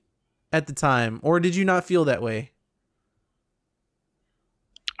wacky at the time. Or did you not feel that way?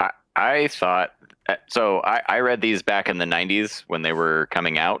 I thought so. I read these back in the 90s when they were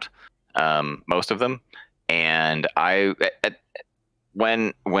coming out, most of them, and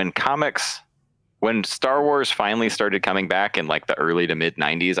when Star Wars finally started coming back in like the early to mid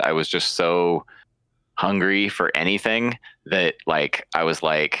 90s, I was just so hungry for anything that like I was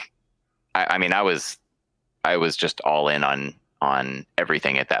like, I mean I was just all in on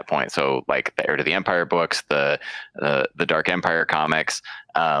everything at that point. So like the Heir to the Empire books, the Dark Empire comics,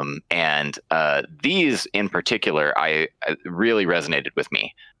 and these in particular, I really resonated with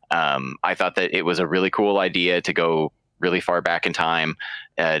me. I thought that it was a really cool idea to go really far back in time,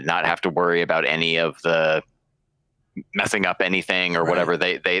 not have to worry about any of the messing up anything or whatever.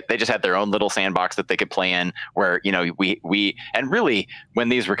 They just had their own little sandbox that they could play in, where, you know, we and really when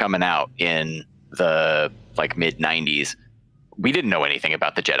these were coming out in the like mid 90s, we didn't know anything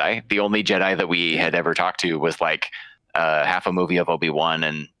about the Jedi. The only Jedi that we had ever talked to was like half a movie of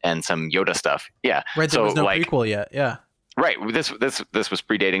Obi-Wan and some Yoda stuff. Yeah. Right. There was no prequel yet. Yeah. Right. This was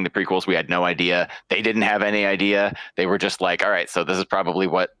predating the prequels. We had no idea. They didn't have any idea. They were just like, all right, so this is probably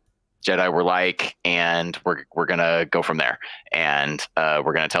what Jedi were like, and we're gonna go from there. And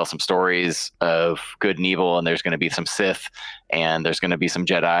we're gonna tell some stories of good and evil, and there's gonna be some Sith, and there's gonna be some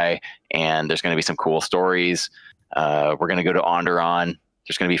Jedi, and there's gonna be some cool stories. We're going to go to Onderon.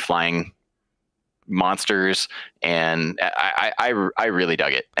 There's going to be flying monsters. And I really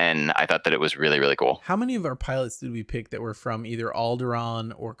dug it. And I thought that it was really, really cool. How many of our pilots did we pick that were from either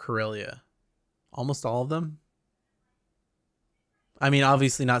Alderaan or Corellia? Almost all of them? I mean,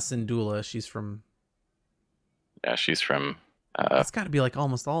 obviously not Syndulla. She's from... Yeah, she's from... it's got to be like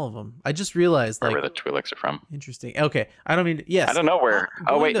almost all of them. I just realized... Wherever like, the Twi'leks are from. Interesting. Okay. I don't mean... To, yes. I don't know where...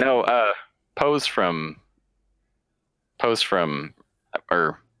 Oh, wait, no. Poe's from...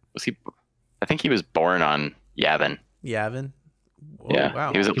 Or was he? I think he was born on Yavin. Yavin? Oh, yeah,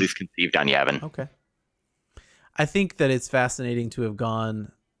 wow. He was at least conceived on Yavin. Okay. I think that it's fascinating to have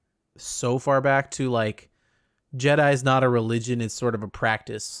gone so far back to like Jedi's not a religion, it's sort of a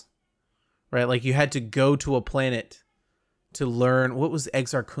practice. Right? Like you had to go to a planet to learn. What was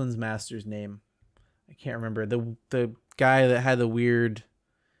Exar Kun's master's name? I can't remember. The guy that had the weird...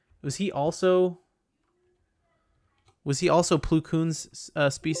 Was he also Plo Koon's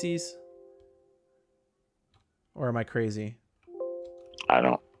species? Or am I crazy? I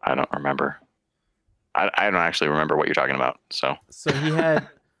don't remember. I don't actually remember what you're talking about. So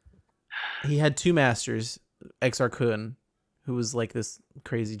he had two masters, Exar Kun, who was like this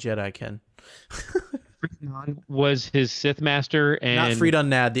crazy Jedi Ken. Was his Sith master, and not Freedon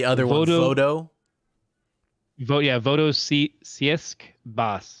Nad, the other one, Vodo. Vodo Siesk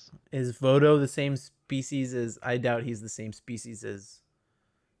Bas. Is Vodo the same species as... I doubt he's the same species as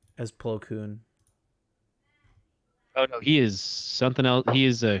Plo Koon. Oh no, he is something else. He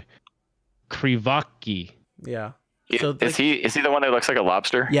is a Krivaki. Yeah. So is he the one that looks like a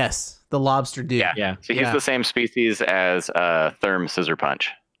lobster? Yes, the lobster dude. Yeah. So he's the same species as Therm Scissorpunch.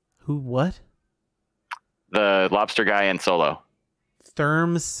 Who? What? The lobster guy in Solo.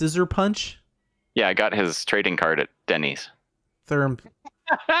 Therm Scissorpunch? Yeah, I got his trading card at Denny's. Therm.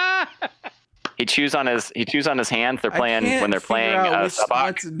 He chews on his hands. They're playing when they're playing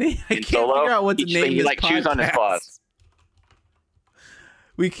Sabak. I can't figure out what to name he like chews on his claws.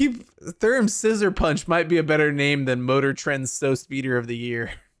 We keep Therm Scissorpunch might be a better name than Motor Trends Snowspeeder of the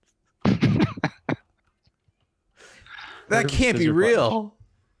Year. That can't be real.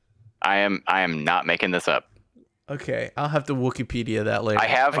 I am not making this up. Okay, I'll have to Wikipedia that later. I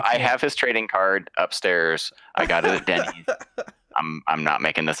have his trading card upstairs. I got it at Denny's. I'm not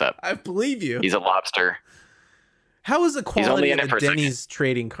making this up. I believe you. He's a lobster. How is the quality of a Denny's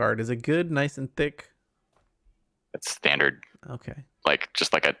trading card? Is it good, nice and thick? It's standard. Okay. Like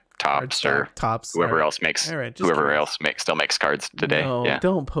just like a Tops or Tops. Whoever else makes still makes cards today. No, yeah.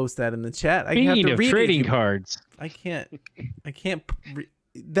 Don't post that in the chat. I have to read trading cards. I can't.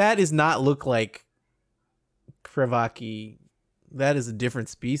 That does not look like Krivaki. That is a different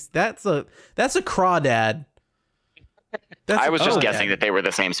species. That's a crawdad. That's, I was just oh, guessing yeah. that they were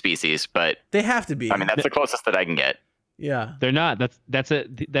the same species, but They have to be. I mean that's the closest that I can get. Yeah. They're not. That's a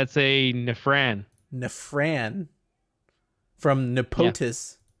Nefran. Nefran from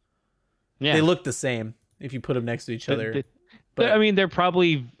Nepotus. Yeah. They look the same if you put them next to each other. I mean, they're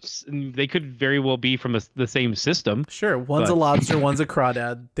probably, they could very well be from the same system. Sure, one's a lobster, one's a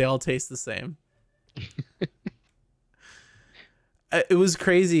crawdad. They all taste the same. It was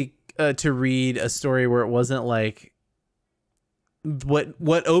crazy to read a story where it wasn't like what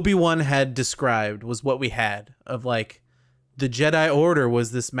Obi-Wan had described was what we had of like the Jedi Order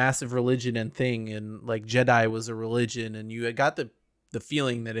was this massive religion and thing, and like Jedi was a religion, and you had got the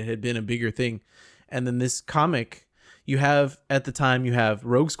feeling that it had been a bigger thing. And then this comic, you have at the time you have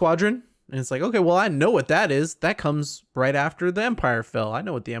Rogue Squadron, and it's like, okay, well, I know what that is. That comes right after the Empire fell. I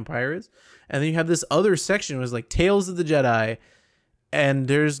know what the Empire is. And then you have this other section was like Tales of the Jedi, and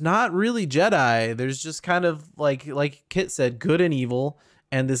there's not really Jedi. There's just kind of like Kit said, good and evil.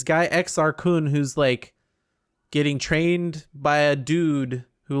 And this guy Exar Kun, who's like getting trained by a dude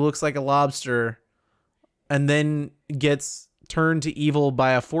who looks like a lobster, and then gets turned to evil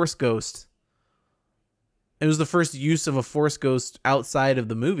by a Force ghost. It was the first use of a Force ghost outside of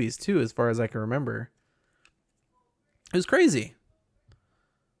the movies too, as far as I can remember. It was crazy.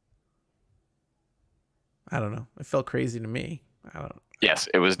 I don't know. It felt crazy to me. I don't know. Yes,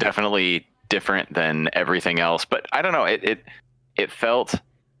 it was definitely different than everything else, but I don't know. It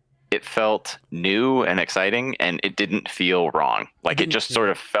felt new and exciting, and it didn't feel wrong. Like it just sort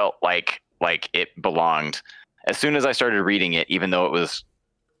of felt like it belonged. As soon as I started reading it, even though it was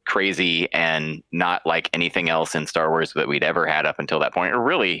crazy and not like anything else in Star Wars that we'd ever had up until that point, or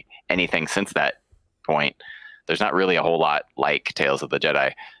really anything since that point, there's not really a whole lot like Tales of the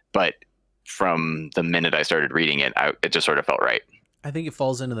Jedi. But from the minute I started reading it, it just sort of felt right. I think it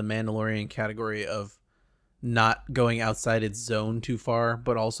falls into the Mandalorian category of not going outside its zone too far,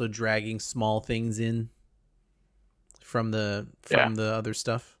 but also dragging small things in from the other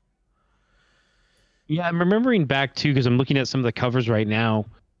stuff. Yeah, I'm remembering back too, because I'm looking at some of the covers right now.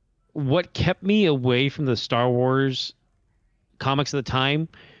 What kept me away from the Star Wars comics at the time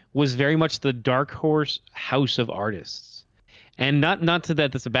was very much the Dark Horse house of artists. And not to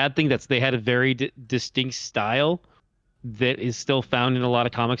that that's a bad thing. They had a very distinct style that is still found in a lot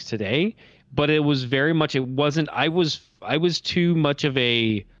of comics today. But it was very much, it wasn't, I was too much of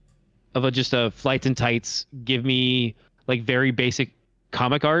just a flights and tights, give me like very basic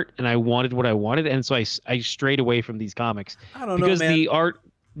comic art, and I wanted what I wanted. And so I strayed away from these comics. I don't know, because man. the art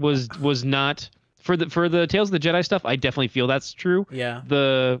was not for the Tales of the Jedi stuff. I definitely feel that's true. Yeah.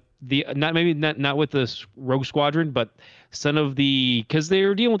 The not with the Rogue Squadron, but some of because they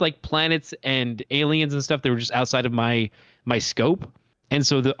were dealing with like planets and aliens and stuff that were just outside of my scope. And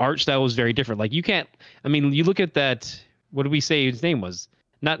so the art style was very different. Like you can't, I mean, you look at that, what did we say his name was?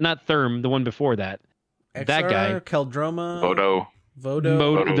 Not Therm, the one before that. Exar, that guy. Keldroma. Vodo,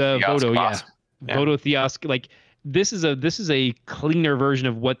 yeah. Yeah. Vodo Theosk. Like this is a cleaner version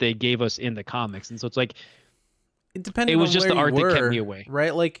of what they gave us in the comics. And so it's like, It was just the art that kept me away.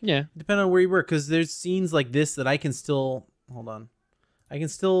 Right? Like, yeah. Depending on where you were, because there's scenes like this that I can still, hold on. I can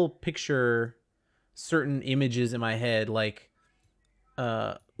still picture certain images in my head, like,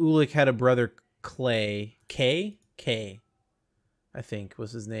 Ulick had a brother Clay, K, I think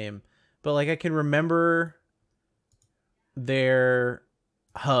was his name, but like I can remember their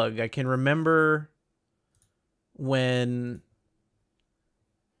hug. I can remember when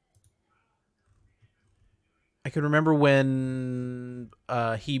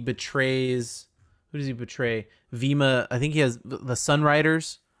he betrays. Who does he betray? Vima. I think he has the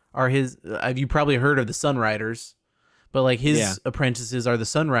Sunriders are his. You probably heard of the Sunriders. But like his apprentices are the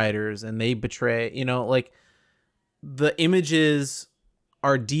Sunriders, and they betray, like the images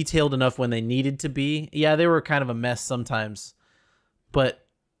are detailed enough when they needed to be. Yeah, they were kind of a mess sometimes, but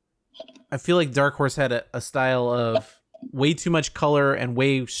I feel like Dark Horse had a style of way too much color and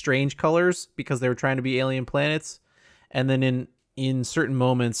way strange colors because they were trying to be alien planets. And then in certain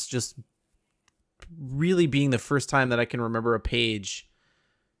moments, just really being the first time that I can remember a page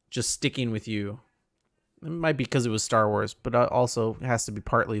just sticking with you. It might be because it was Star Wars, but also it has to be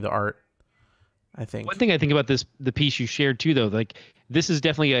partly the art, I think. One thing I think about the piece you shared too, though, like this is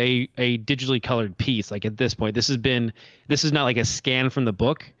definitely a digitally colored piece. Like at this point, this is not like a scan from the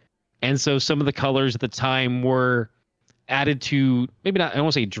book. And so some of the colors at the time were added to, maybe not, I don't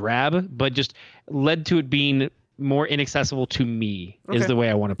want to say drab, but just led to it being more inaccessible to me is the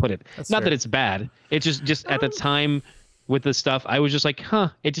way I want to put it. That's not fair. that it's bad. It's just at the time, with the stuff, I was just like, huh,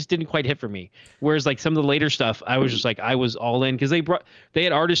 it just didn't quite hit for me. Whereas like some of the later stuff, I was just like, I was all in because they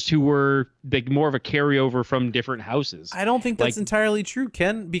had artists who were like more of a carryover from different houses. I don't think that's Like- entirely true,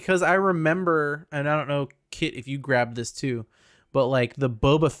 Ken, because I remember, and I don't know, Kit, if you grabbed this too, but like the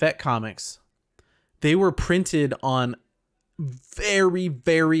Boba Fett comics, they were printed on very,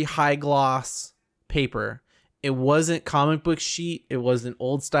 very high gloss paper. It wasn't comic book sheet. It wasn't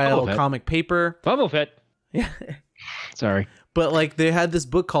old style Fett. comic paper. Boba Fett. Yeah. Sorry. But like they had this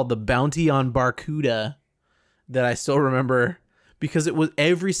book called The Bounty on Barcuda that I still remember because it was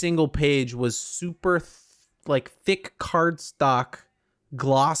every single page was super like thick cardstock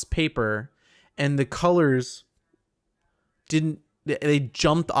gloss paper, and the colors they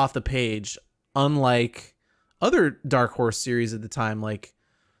jumped off the page, unlike other Dark Horse series at the time, like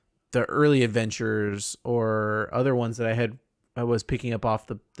the early adventures or other ones that I was picking up off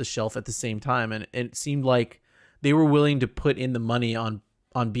the shelf at the same time. And it seemed like they were willing to put in the money on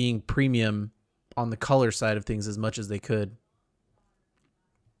being premium on the color side of things as much as they could.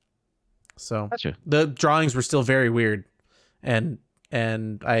 So Gotcha. the drawings were still very weird, and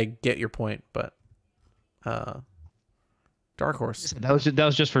I get your point, but Dark Horse. That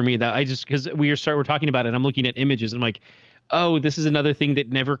was just for me. That I just because we're talking about it, and I'm looking at images, and I'm like, oh, this is another thing that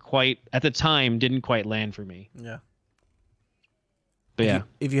never quite at the time didn't quite land for me. Yeah. But yeah,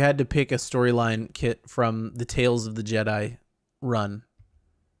 If you had to pick a storyline, Kit, from the Tales of the Jedi run.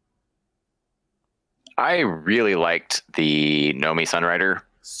 I really liked the Nomi Sunrider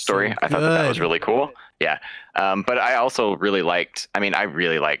story. So I thought that was good. really cool. Yeah. But I also really liked, I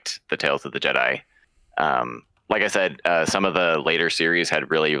really liked the Tales of the Jedi. Like I said, some of the later series had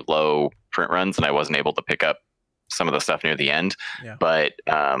really low print runs, and I wasn't able to pick up some of the stuff near the end. Yeah. But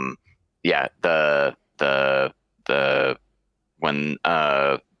yeah, when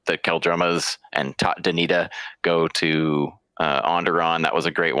the Keldromas and Tot Danita go to Onderon, that was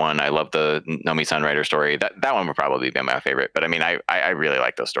a great one. I love the Nomi Sunrider story. That one would probably be my favorite. But I mean, I really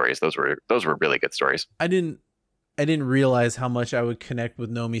like those stories. Those were really good stories. I didn't realize how much I would connect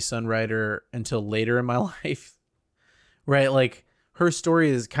with Nomi Sunrider until later in my life. Right? Like her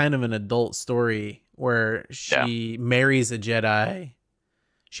story is kind of an adult story where she marries a Jedi.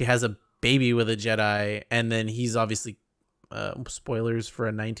 She has a baby with a Jedi, and then he's obviously spoilers for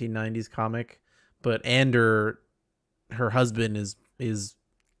a 1990s comic, but Ander, her husband, is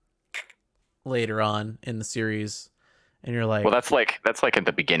later on in the series, and you're like, well, that's like at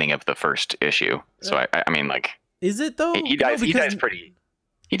the beginning of the first issue. So I mean, like, is it though? he dies. He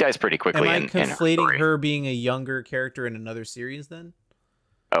dies pretty quickly. Am I in conflating her, her being a younger character in another series then?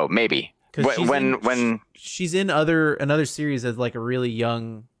 Oh, maybe. When she's in another series as like a really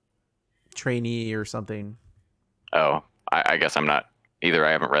young trainee or something. Oh, I guess I'm not either.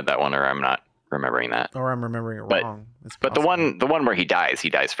 I haven't read that one, or I'm not remembering that. Or I'm remembering it wrong. But the one where he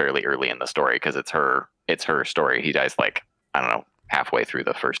dies fairly early in the story because it's her story. He dies like, I don't know, halfway through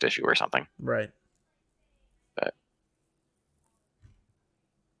the first issue or something. Right. But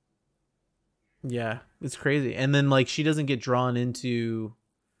yeah, it's crazy. And then like she doesn't get drawn into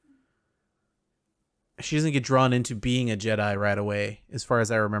being a Jedi right away, as far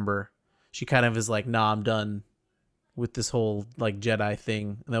as I remember. She kind of is like, nah, I'm done with this whole like Jedi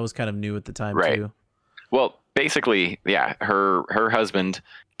thing. And that was kind of new at the time too. Well, basically, yeah, her husband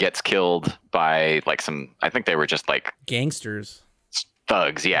gets killed by like some, I think they were just like gangsters,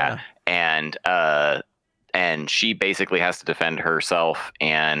 thugs, yeah. And she basically has to defend herself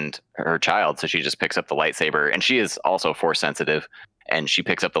and her child, so she just picks up the lightsaber, and she is also force sensitive, and she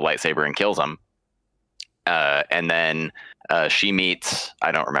picks up the lightsaber and kills him. And then she meets,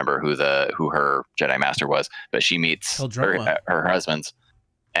 I don't remember who her Jedi Master was, but she meets her husband's,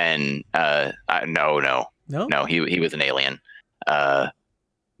 and no, he was an alien.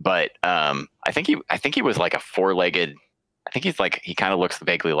 But I think he was like a four-legged. I think he kind of looks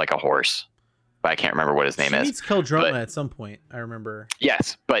vaguely like a horse, but I can't remember what his name is. She meets Keldroma at some point, I remember.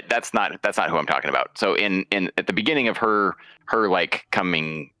 Yes, but that's not who I'm talking about. So in at the beginning of her like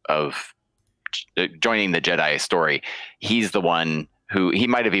coming of joining the Jedi story, he's the one who, he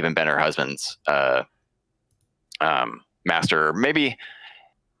might have even been her husband's master. Maybe,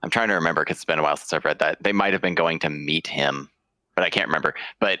 I'm trying to remember because it's been a while since I've read that. They might have been going to meet him, but I can't remember.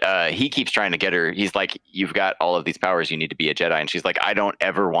 But he keeps trying to get her. He's like, you've got all of these powers, you need to be a Jedi. And she's like, I don't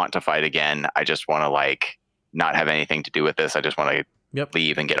ever want to fight again. I just want to like not have anything to do with this. I just want to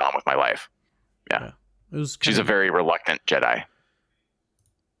leave and get on with my life. Yeah. She's a very reluctant Jedi.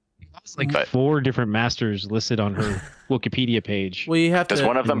 It's like But- 4 different masters listed on her Wikipedia page. Well, you have Does to.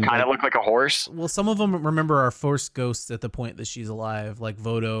 one of them kind of look like a horse? Well, some of them remember are force ghosts at the point that she's alive, like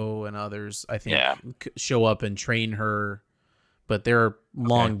Vodo and others. I think Yeah. show up and train her, but they're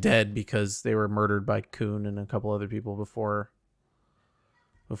long dead because they were murdered by Kuhn and a couple other people before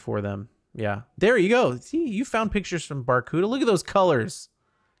them. Yeah, there you go. See, you found pictures from Barracuda. Look at those colors,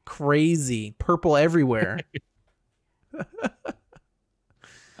 crazy purple everywhere.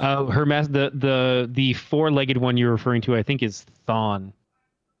 Her the 4-legged one you're referring to, I think, is Thawne.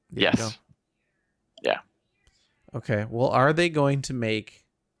 There you go. Yes. Yeah. Okay. Well, are they going to make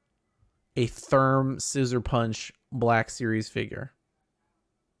a Therm Scissorpunch Black Series figure?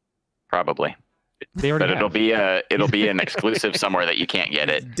 Probably. They already But it'll be an exclusive somewhere that you can't get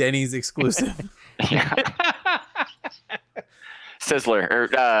it. Denny's exclusive. Yeah. Sizzler or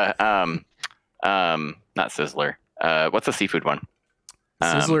not Sizzler. What's the seafood one?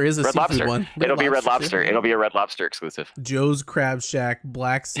 Sizzler is a Red seafood Lobster. one. It'll be Red Lobster. too. It'll be a Red Lobster exclusive. Joe's Crab Shack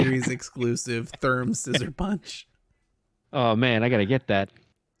Black Series exclusive Therm Scissorpunch. Oh man, I gotta get that.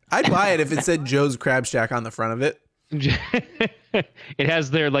 I'd buy it if it said Joe's Crab Shack on the front of it. It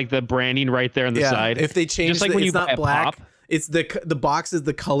has their like the branding right there on the side. If they change Just like when it's you buy not a black. pop. It's the box is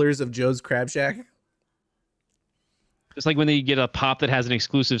the colors of Joe's Crab Shack. Just like when they get a pop that has an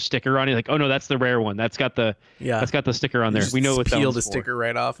exclusive sticker on it, like, oh no, that's the rare one. That's got the sticker on there. Just We know what that peel one's the for. sticker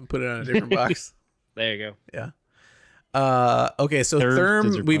right off and put it on a different box. There you Yeah. Okay, so Therm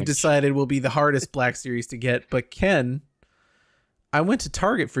Therm we've Scissorpunch. decided will be the hardest Black Series to get, but Ken, I went to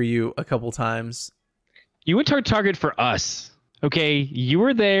Target for you a couple times. You went to Target for us. Okay, you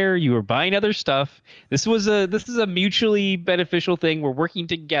were there. You were buying other stuff. This is a mutually beneficial thing. We're working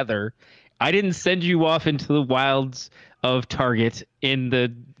together. I didn't send you off into the wilds of Target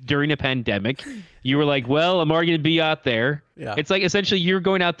during a pandemic. You were like, well, I'm already going to be out there. Yeah. It's like essentially you're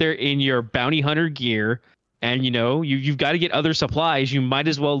going out there in your bounty hunter gear, and you've got to get other supplies. You might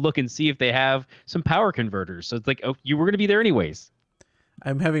as well look and see if they have some power converters. So it's like, oh, you were going to be there anyways.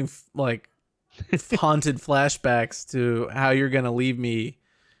 I'm having haunted flashbacks to how you're gonna leave me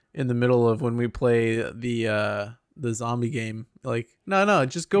in the middle of when we play the zombie game. Like, no,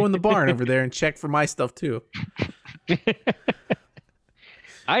 just go in the barn over there and check for my stuff too.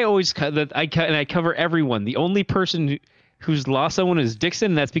 I always I cover everyone. The only person who's lost someone is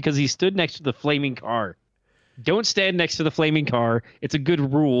Dixon. And that's because he stood next to the flaming car. Don't stand next to the flaming car. It's a good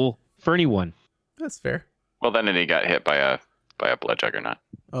rule for anyone. That's fair. Well, then he got hit by a blood juggernaut.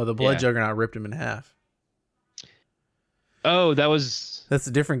 Oh, the blood Yeah. juggernaut ripped him in half. Oh, that's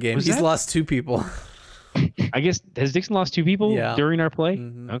a different game. Was He's that- lost 2 people. I guess, has Dixon lost 2 people Yeah. during our play?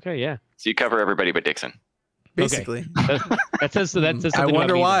 Mhm. Okay, yeah. So you cover everybody but Dixon. Basically. That says something I about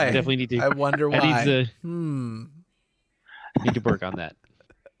wonder me. why. I definitely need to. I wonder I why. need to work on that.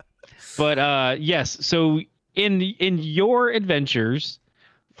 But yes, so in your adventures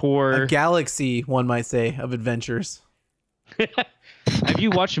for A galaxy, one might say, of adventures. have you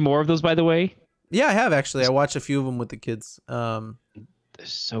watched more of those, by the way? Yeah, I have actually. I watched a few of them with the kids. They're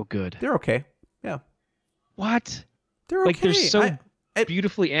so good. They're okay. Yeah, What? they're Like okay. they're so I-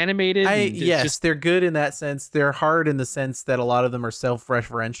 beautifully animated. and it's yes, just- they're good in that sense. They're hard in the sense that a lot of them are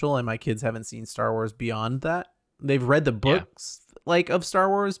self-referential, and my kids haven't seen Star Wars beyond that. They've read the books of Star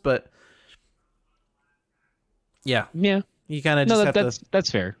Wars, but yeah, yeah. you kind of No, just have to that's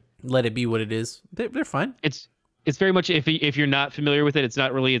fair. let it be what it is. They're fine. It's very much if you're not familiar with it, it's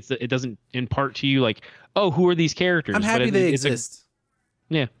not really it doesn't impart to you like, oh, who are these characters? I'm But happy they it's exist.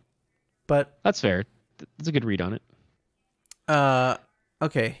 yeah, But that's fair. That's a good read on it.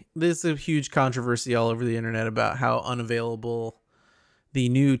 okay, there's a huge controversy all over the internet about how unavailable the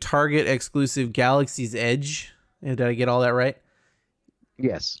new Target exclusive Galaxies Edge. Did I get all that right?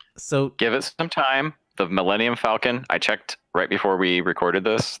 Yes. So Give it some time. The Millennium Falcon, I checked right before we recorded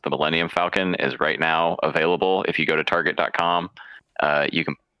this. The Millennium Falcon is right now available. If you go to target.com, you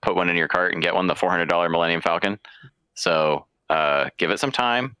can put one in your cart and get one, the $400 Millennium Falcon. So give it some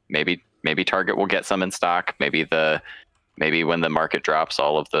time. Maybe Target will get some in stock. Maybe when the market drops,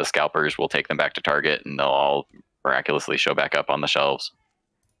 all of the scalpers will take them back to Target and they'll all miraculously show back up on the shelves.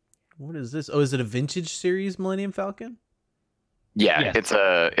 what is this? Oh, is it a vintage series Millennium Falcon? Yeah, Yes.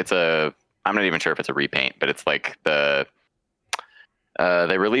 it's a I'm not even sure if it's a repaint, but it's like they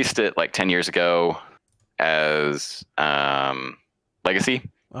released it like 10 years ago as Legacy,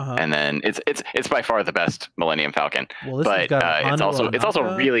 Uh-huh. and then it's by far the best Millennium Falcon. Well, this But one's got it's also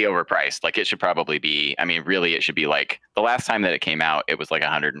Honda. really overpriced. Like it should probably be. I mean, really, it should be like the last time that it came out, it was like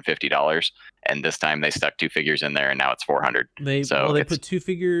 $150, and this time they stuck 2 figures in there, and now it's $400. They so they it's- put 2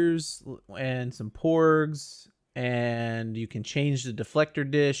 figures and some porgs and you can change the deflector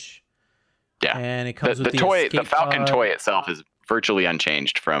dish. Yeah, and it comes the with the toy. escape The Falcon pod. toy itself is virtually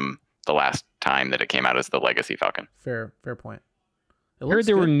unchanged from the last time that it came out as the Legacy Falcon. Fair point. I heard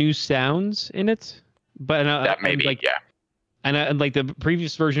there were new sounds in it, but that may be, like, yeah. And like the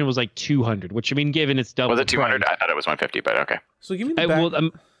previous version was like 200, which I mean, given it's double. Was it 200? I thought it was 150, but okay. So give me the back.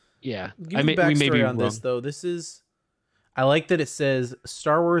 Yeah, give me the backstory on this though. This is, I like that it says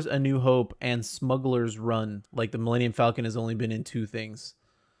Star Wars: A New Hope and Smuggler's Run. Like the Millennium Falcon has only been in 2 things.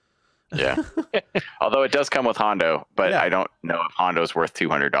 Yeah. Although it does come with Hondo, but I don't know if Hondo's worth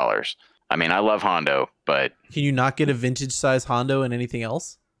 $200. I mean, I love Hondo, but can you not get a vintage size Hondo and anything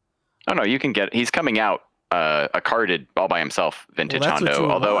else? Oh no, you can get. He's coming out a carded all by himself vintage Hondo.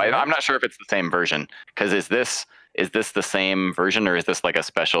 Although I'm not sure if it's the same version, because is this the same version, or is this like a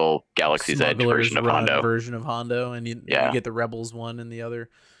special Galaxy's Edge version of Hondo? Version of Hondo, and you get the Rebels one and the other.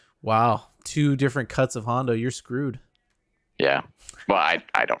 Wow, 2 different cuts of Hondo. You're screwed. Yeah. Well, I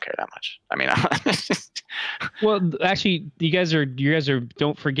don't care that much. I mean, well, actually, you guys are.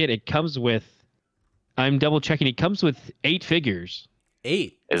 Don't forget, it comes with. I'm double checking. It comes with 8 figures.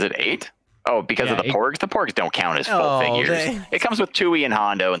 8? Is it 8? Oh, because of the Porgs. The Porgs don't count as full figures. It comes with Chewie and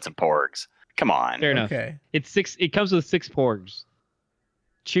Hondo and some Porgs. Come on. Fair enough. Okay. It's 6. It comes with 6 Porgs.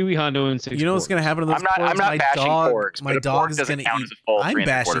 Chewie, Hondo, and 6. You know what's gonna happen to those? I'm not bashing Porgs. My dog is gonna eat.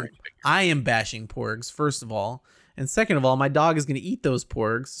 I am bashing Porgs. First of all. And second of all, my dog is going to eat those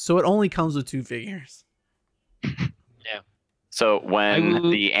Porgs, so it only comes with 2 figures. Yeah. So when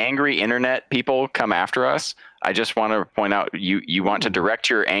the angry internet people come after us, I just want to point out you want to direct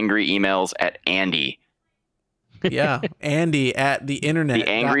your angry emails at Andy. Yeah, Andy at the internet. The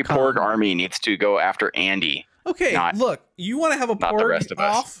angry Porg army needs to go after Andy. Okay, look, you want to have a Porg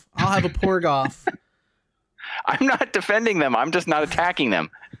off? I'll have a Porg off. I'm not defending them. I'm just not attacking them.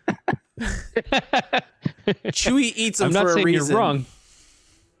 Chewie eats them I'm not for saying a reason. You're wrong.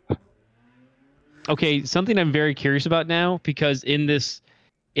 Okay, something I'm very curious about now, because in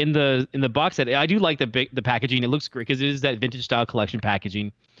the box set, I do like the packaging. It looks great because it is that vintage style collection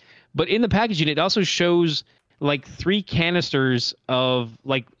packaging. But in the packaging, it also shows like 3 canisters of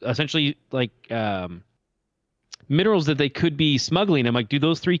like essentially like minerals that they could be smuggling. I'm like, do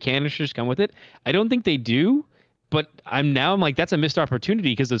those 3 canisters come with it? I don't think they do. But I'm like, that's a missed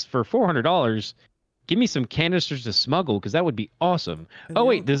opportunity, because it's for $400. Give me some canisters to smuggle, because that would be awesome. Oh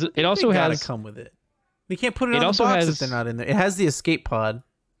wait, it also has come with it. You can't put it on the box if they're not in there. It has the escape pod.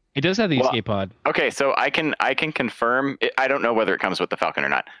 It does have the escape pod. Okay, so I can confirm. I don't know whether it comes with the Falcon or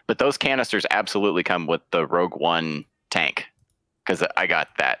not, but those canisters absolutely come with the Rogue One tank, because I got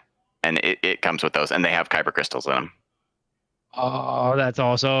that, and it comes with those, and they have kyber crystals in them. Oh, that's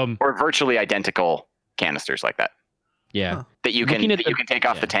awesome! Or virtually identical canisters like that. Yeah, that you can take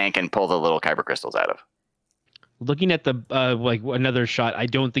off the tank and pull the little kyber crystals out of. Looking at the like another shot, I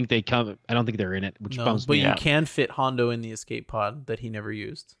don't think they come. I don't think they're in it, which bums me out. You can fit Hondo in the escape pod that he never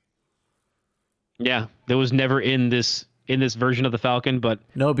used. Yeah, that was never in this version of the Falcon, but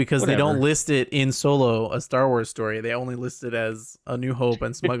no, because they don't list it in Solo, a Star Wars story. They only list it as A New Hope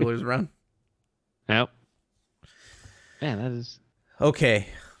and Smuggler's Run. Yep. Man, that is okay.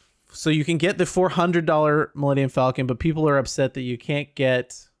 So you can get the $400 Millennium Falcon, but people are upset that you can't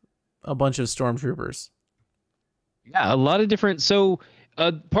get a bunch of stormtroopers. Yeah, a lot of different. So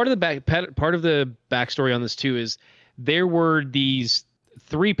part of the backstory on this too is there were these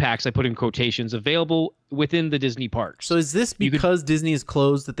 3-packs, I put in quotations, available within the Disney parks. So is this because Disney is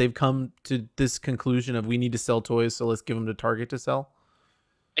closed that they've come to this conclusion of we need to sell toys, so let's give them to Target to sell?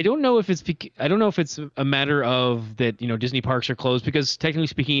 I don't know if it's a matter of that, Disney parks are closed, because technically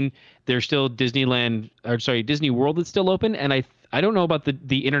speaking, there's still Disney World that's still open, and I don't know about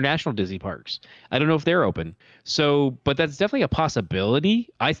the international Disney parks. I don't know if they're open. So, but that's definitely a possibility.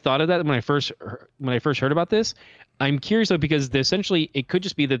 I thought of that when I first heard about this. I'm curious though, because essentially it could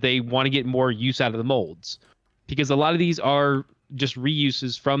just be that they want to get more use out of the molds, because a lot of these are just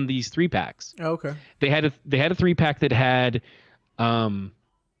reuses from these 3-packs. Oh, okay. They had a 3-pack that had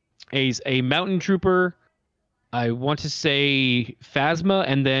a mountain trooper, I want to say Phasma,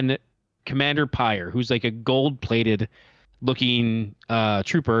 and then Commander Pyre, who's like a gold-plated looking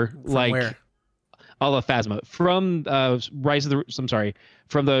trooper. From like where? A la Phasma from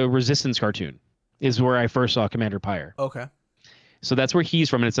from the Resistance cartoon is where I first saw Commander Pyre. Okay. So that's where he's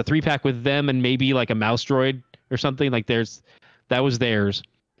from, and it's a 3-pack with them and maybe like a mouse droid or something. Like that was theirs.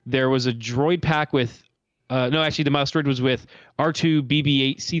 There was a droid pack with no, actually the mouse droid was with R2,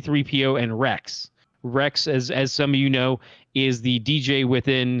 BB-8, C-3PO, and Rex. Rex, as some of you know, is the DJ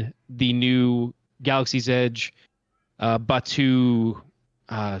within the new Galaxy's Edge Batu.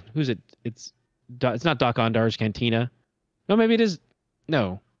 Who's it? It's It's not Doc Ondar's Cantina. No, maybe it is.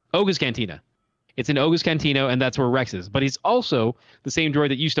 No, Oga's Cantina. It's in Oga's Cantina, and that's where Rex is. But he's also the same droid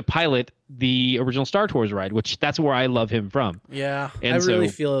that used to pilot the original Star Tours ride, which that's where I love him from. Yeah, And I really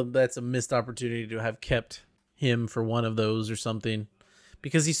so- feel that's a missed opportunity to have kept him for one of those or something,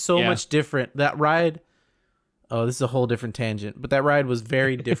 because he's so Yeah. much different. That ride. Oh, this is a whole different tangent, but that ride was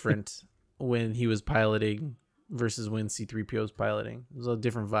very different when he was piloting versus when C-3PO was piloting. It was a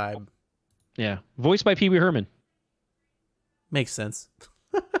different vibe. Yeah, voiced by Pee Wee Herman. Makes sense.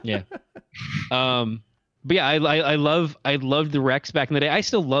 Yeah. But yeah, I loved the Rex back in the day. I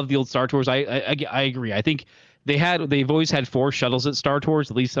still love the old Star Tours. I agree. I think they've always had 4 shuttles at Star Tours.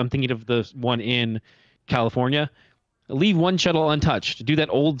 At least I'm thinking of the one in California. Leave one shuttle untouched. Do that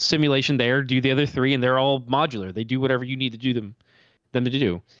old simulation there. Do the other 3, and they're all modular. They do whatever you need to do them to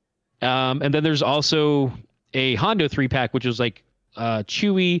do. And then there's also a Hondo 3-pack, which was like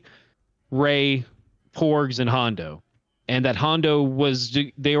Chewie, Rey, Porgs, and Hondo. And that Hondo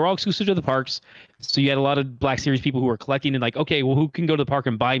they were all exclusive to the parks. So you had a lot of Black Series people who were collecting and like, okay, well, who can go to the park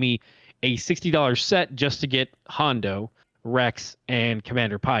and buy me a $60 set just to get Hondo, Rex, and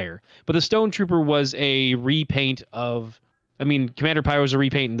Commander Pyre? But the Stone Trooper was a repaint of, Commander Pyre was a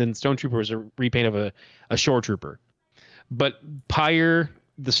repaint, and then Stone Trooper was a repaint of a Shore Trooper. But Pyre,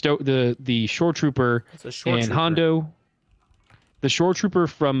 the Shore Trooper, It's a short and trooper. Hondo, the Shore Trooper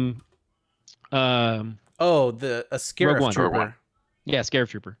from Oh, a Scarif One. trooper. Rogue One. Scarif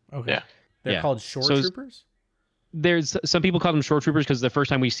Trooper. Okay. Yeah. They're Yeah. called shore So- troopers? There's some people call them shore troopers because the first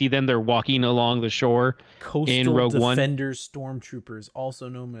time we see them, they're walking along the shore. Coastal Rogue One. Defenders Stormtroopers, also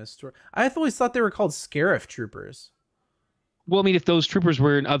known as I always thought they were called Scarif troopers. Well, if those troopers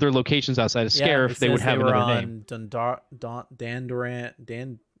were in other locations outside of Scarif, it they would says have were another on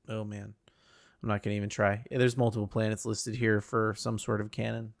name. Oh man, I'm not gonna even try. There's multiple planets listed here for some sort of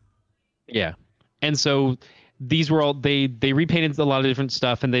canon. Yeah, and so these were all they repainted a lot of different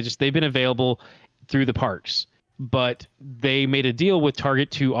stuff, and they've been available through the parks. But they made a deal with Target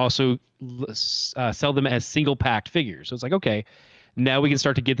to also sell them as single packed figures. So it's like, okay, now we can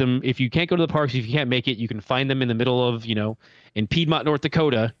start to get them. If you can't go to the parks, if you can't make it, you can find them in the middle of, in Piedmont, North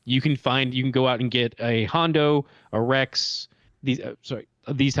Dakota. You can go out and get a Hondo, a Rex, these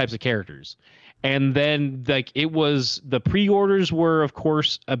types of characters. And then the pre-orders were, of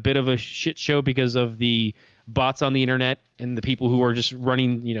course, a bit of a shit show because of the bots on the internet and the people who are just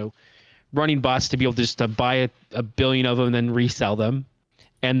running bots to be able to buy a billion of them and then resell them.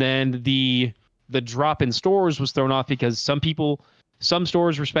 And then the drop in stores was thrown off because some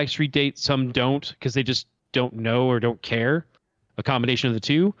stores respect street date, some don't, because they just don't know or don't care. A combination of the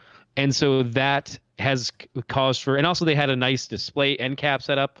two. And so that has caused and also they had a nice display end cap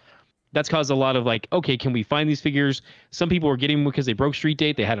set up. That's caused a lot of okay, can we find these figures? Some people were getting them because they broke street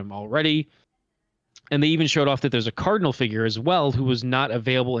date. They had them already. And they even showed off that there's a Cardinal figure as well who was not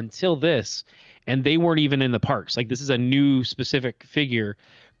available until this. And they weren't even in the parks. This is a new specific figure.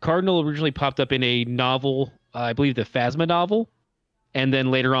 Cardinal originally popped up in a novel, I believe the Phasma novel. And then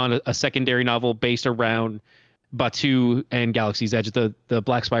later on, a secondary novel based around Batuu and Galaxy's Edge, the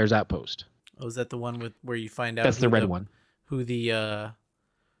Black Spire's Outpost. Oh, is that the one where you find out That's the red one. who the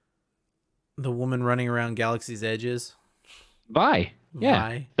woman running around Galaxy's Edge is? Vi. Yeah.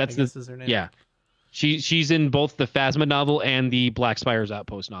 Vi, That's I guess is her name. Yeah. She's in both the Phasma novel and the Black Spire's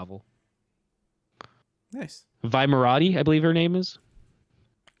Outpost novel. Nice. Vi Marati, I believe her name is.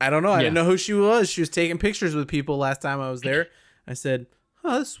 I don't know. I Yeah. didn't know who she was. She was taking pictures with people last time I was there. I said,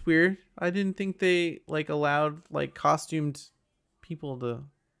 "Oh, that's weird. I didn't think they allowed costumed people to."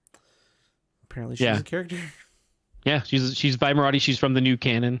 Apparently, she's a character. Yeah, she's Vi Marati. She's from the new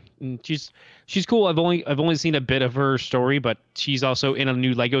canon. And she's cool. I've only seen a bit of her story, but she's also in a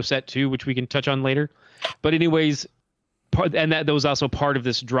new Lego set too, which we can touch on later. But anyways, that was also part of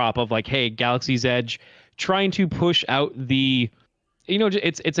this drop of hey, Galaxy's Edge trying to push out the.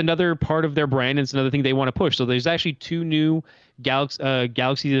 It's another part of their brand, and it's another thing they want to push. So there's actually 2 new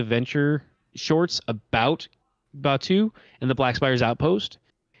Galaxy's Adventure shorts about Batuu and the Black Spire's Outpost.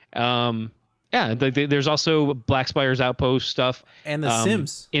 There's also Black Spire's Outpost stuff And the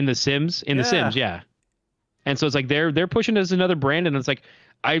Sims. in the Sims. The Yeah. Sims, yeah. And so it's they're pushing it as another brand, and it's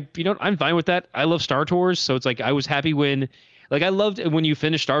I'm fine with that. I love Star Tours, so it's I was happy when. I loved when you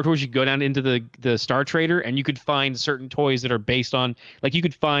finish Star Tours, you go down into the Star Trader and you could find certain toys that are based on, you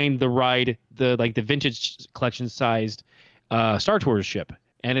could find the ride, the vintage collection sized Star Tours ship.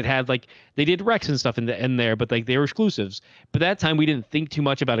 And it had they did Rex and stuff in there, but they were exclusives. But that time we didn't think too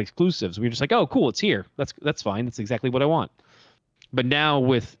much about exclusives. We were just oh, cool, it's here. That's fine. That's exactly what I want. But now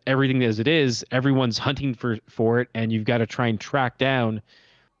with everything as it is, everyone's hunting for it, and you've got to try and track down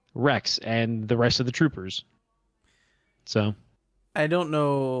Rex and the rest of the troopers. So I don't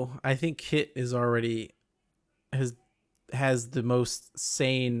know. I think Kit is already has the most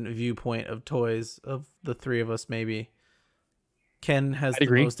sane viewpoint of toys of the three of us. Maybe Ken has I'd the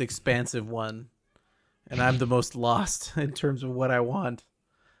agree. most expansive one, and I'm the most lost in terms of what I want.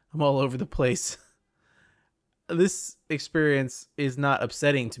 I'm all over the place. This experience is not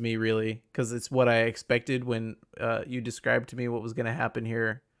upsetting to me really, because it's what I expected when you described to me what was going to happen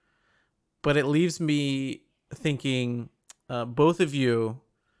here. But it leaves me thinking both of you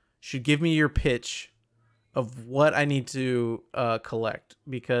should give me your pitch of what I need to collect,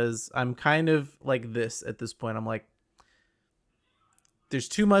 because I'm kind of like this at this point. I'm like, there's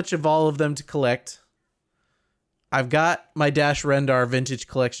too much of all of them to collect. I've got my Dash Rendar vintage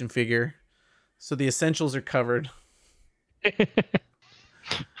collection figure, so the essentials are covered. At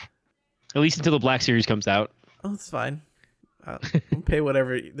least until the Black Series comes out. Oh, it's fine. I'll pay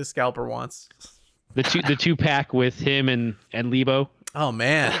whatever the scalper wants. The 2-pack with him and Lebo. Oh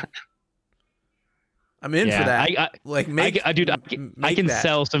man, I'm in for that. I can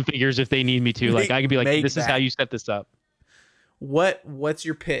sell some figures if they need me to. Like I can be like, this is how you set this up. What's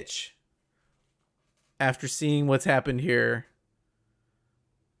your pitch after seeing what's happened here?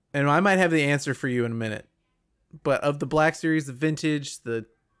 And I might have the answer for you in a minute. But of the Black Series, the vintage, the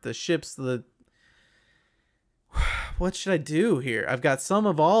ships, what should I do here? I've got some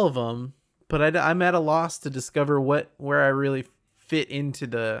of all of them, but I'm at a loss to discover where I really fit into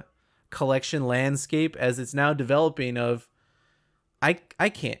the collection landscape as it's now developing. I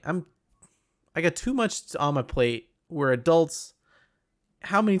got too much on my plate. We're adults.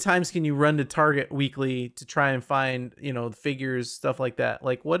 How many times can you run to Target weekly to try and find, figures, stuff like that?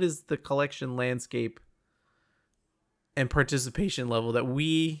 Like, what is the collection landscape and participation level that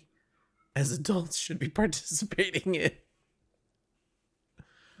we as adults should be participating in?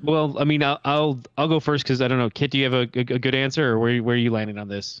 Well, I mean, I'll go first because I don't know. Kit, do you have a good answer, or where are you landing on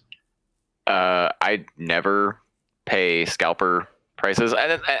this? I never pay scalper prices.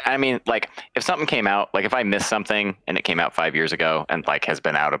 I mean, like, if something came out, like if I missed something and it came out 5 years ago and like has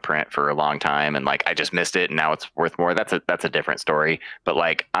been out of print for a long time and like I just missed it and now it's worth more, that's a different story. But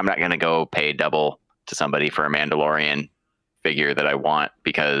like, I'm not gonna go pay double to somebody for a Mandalorian figure that I want,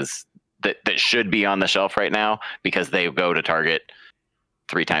 because that should be on the shelf right now, because they go to Target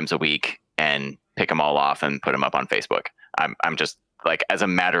 3 times a week and pick them all off and put them up on Facebook. I'm just like, as a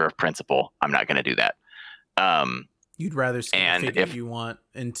matter of principle, I'm not going to do that. You'd rather see the figure you want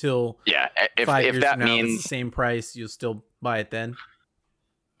until if 5 years that from now, means it's the same price, you'll still buy it then.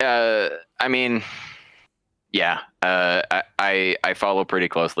 I mean, yeah, I follow pretty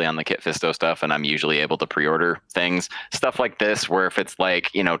closely on the Kit Fisto stuff, and I'm usually able to pre-order things, stuff like this, where if it's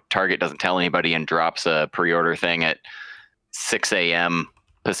like, Target doesn't tell anybody and drops a pre-order thing at 6 a.m.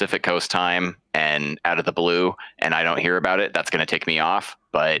 Pacific Coast time and out of the blue, and I don't hear about it, that's going to tick me off.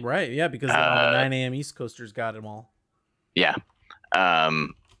 But right, yeah, because all the 9 a.m. East Coasters got them all. Yeah.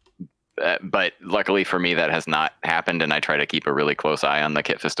 But luckily for me, that has not happened, and I try to keep a really close eye on the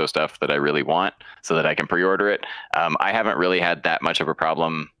Kit Fisto stuff that I really want so that I can pre-order it. I haven't really had that much of a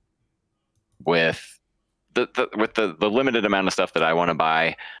problem with the limited amount of stuff that I want to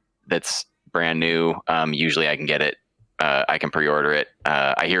buy that's brand new. Usually I can get it. I can pre-order it.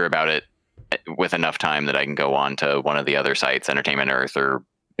 I hear about it with enough time that I can go on to one of the other sites, Entertainment Earth or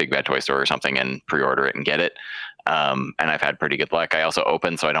Big Bad Toy Store or something, and pre-order it and get it. And I've had pretty good luck. I also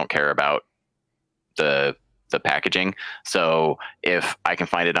open, so I don't care about the packaging. So if I can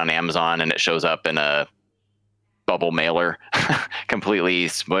find it on Amazon and it shows up in a bubble mailer, completely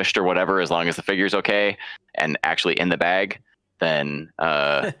smushed or whatever, as long as the figure's okay and actually in the bag, then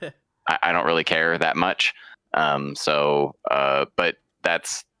I don't really care that much. But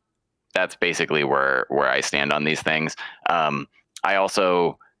that's basically where I stand on these things. I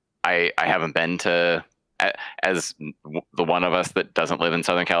also I haven't been to, as the one of us that doesn't live in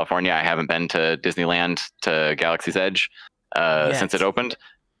Southern California, I haven't been to Disneyland, to Galaxy's Edge since it opened.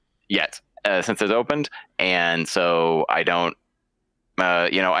 Since it opened, and so I don't.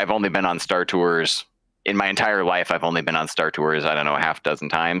 I've only been on Star Tours in my entire life. I've only been on Star Tours, I don't know, half dozen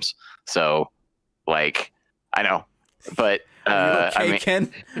times. So, like, I know, but Are you okay, I mean,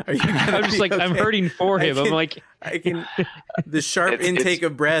 Ken? Are you I'm just like, okay? I'm hurting for him. I'm like, I can the sharp intake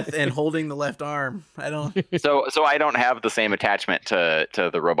of breath and holding the left arm. I don't. So I don't have the same attachment to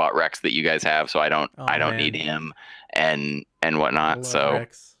the robot Rex that you guys have. So I don't need him and whatnot. So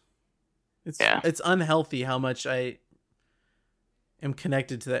Rex. It's unhealthy how much I am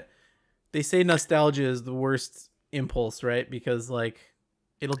connected to that. They say nostalgia is the worst impulse, right? Because like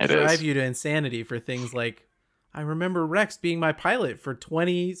it'll drive you to insanity for things like I remember Rex being my pilot for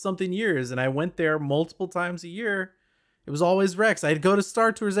 20 something years, and I went there multiple times a year. It was always Rex. I'd go to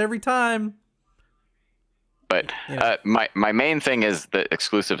Star Tours every time. But my main thing is that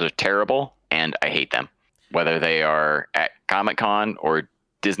exclusives are terrible, and I hate them. Whether they are at Comic-Con or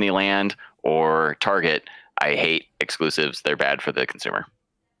Disneyland or Target, I hate exclusives. They're bad for the consumer.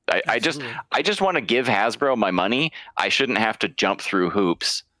 I just want to give Hasbro my money. I shouldn't have to jump through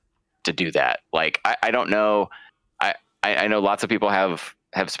hoops to do that. Like, I don't know. I know lots of people have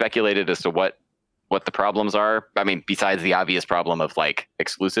speculated as to what the problems are. I mean, besides the obvious problem of like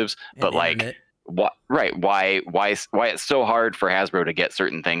exclusives, but like why it's so hard for Hasbro to get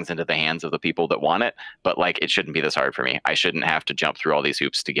certain things into the hands of the people that want it. But like, it shouldn't be this hard for me. I shouldn't have to jump through all these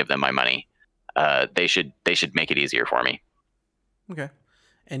hoops to give them my money. They should make it easier for me. Okay.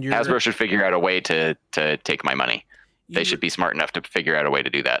 And Hasbro should figure out a way to take my money. They should be smart enough to figure out a way to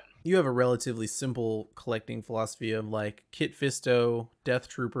do that. You have a relatively simple collecting philosophy of like Kit Fisto, Death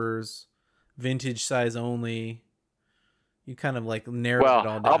Troopers, vintage size only. You kind of like narrow it all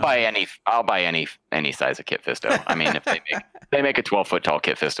down. I'll buy any size of Kit Fisto. I mean, if they make a 12-foot tall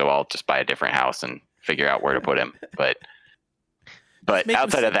Kit Fisto, I'll just buy a different house and figure out where to put him. But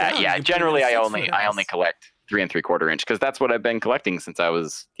outside of that, yeah, generally I only collect 3 3/4 inch because that's what I've been collecting since I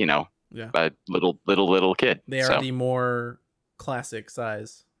was, a little kid. They are the more classic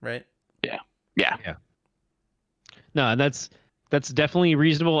size, right? Yeah. No, and that's definitely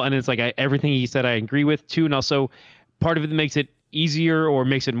reasonable, and it's like everything he said I agree with too, and also part of it that makes it easier or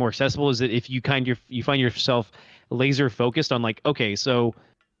makes it more accessible is that if you find yourself laser focused on like, okay, so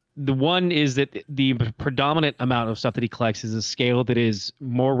the one is that the predominant amount of stuff that he collects is a scale that is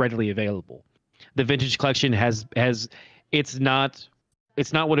more readily available. The vintage collection has it's not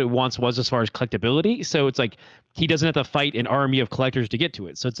what it once was as far as collectability. So it's like he doesn't have to fight an army of collectors to get to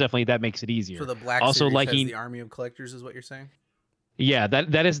it. So it's definitely that makes it easier. So the Black also Series liking has the army of collectors is what you're saying? Yeah,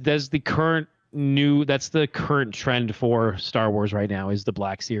 that's the current that's the current trend for Star Wars right now is the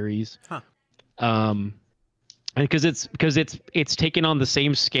Black Series. And because it's taken on the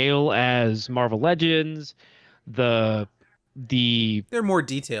same scale as Marvel Legends, they're more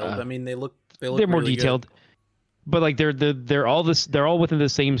detailed. I mean, they're more really detailed. Good. But like they're all within the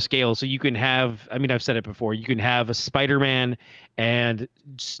same scale. So you can have, I mean, I've said it before, you can have a Spider-Man and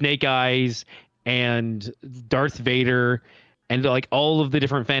Snake Eyes and Darth Vader, and like all of the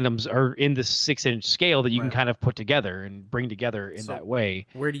different fandoms are in the 6-inch scale that you can kind of put together and bring together in that way.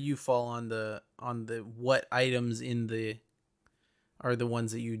 Where do you fall on the what items are the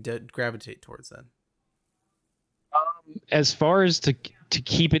ones that you gravitate towards then? As far as to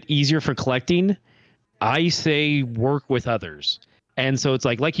keep it easier for collecting, I say work with others. And so it's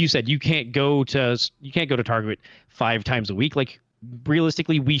like you said, you can't go to Target 5 times a week. Like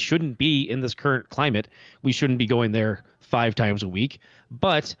realistically, we shouldn't be in this current climate. We shouldn't be going there 5 times a week.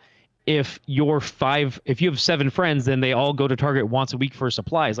 But if you have 7 friends, then they all go to Target once a week for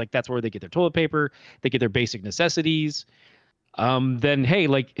supplies. Like that's where they get their toilet paper, they get their basic necessities. Then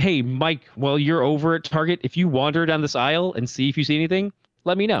hey Mike, while you're over at Target, if you wander down this aisle and see if you see anything,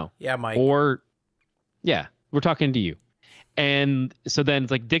 let me know. Yeah, Mike. Or yeah, we're talking to you. And so then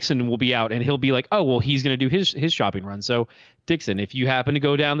it's like Dixon will be out and he'll be like, oh, well, he's going to do his shopping run. So Dixon, if you happen to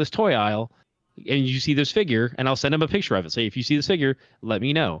go down this toy aisle and you see this figure, and I'll send him a picture of it. Say, if you see this figure, let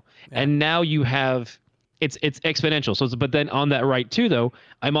me know. Yeah. And now you have, it's exponential. So, but then on that right too, though,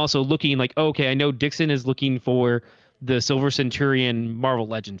 I'm also looking like, okay, I know Dixon is looking for the Silver Centurion Marvel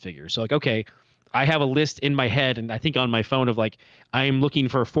Legend figure. So like, okay, I have a list in my head and I think on my phone of like, I am looking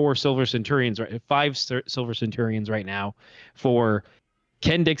for 5 Silver Centurions right now for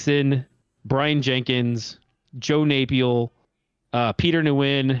Ken Dixon, Brian Jenkins, Joe Napiel, Peter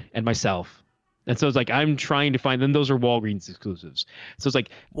Nguyen, and myself. And so it's like, I'm trying to find them. Those are Walgreens exclusives. So it's like,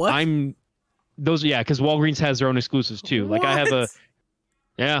 what? Because Walgreens has their own exclusives too. Like I have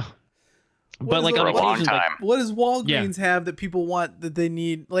yeah. But like on a long time. Like, what does Walgreens have that people want that they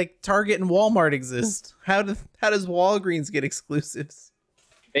need? Like Target and Walmart exist. How does Walgreens get exclusives?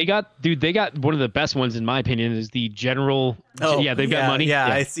 They got one of the best ones in my opinion is the General. Oh, yeah, they've got money. Yeah,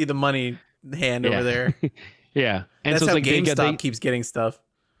 I see the money hand over there. Yeah, and that's so how it's like GameStop keeps getting stuff.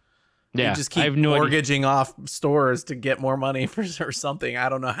 Yeah, they just keep mortgaging off stores to get more money for or something. I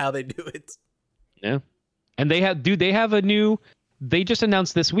don't know how they do it. Yeah, and they just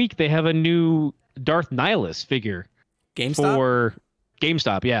announced this week they have a new Darth Nihilus figure. GameStop? For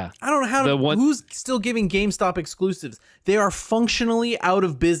GameStop, yeah. I don't know who's still giving GameStop exclusives. They are functionally out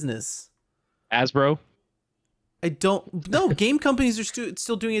of business. Hasbro? No, game companies are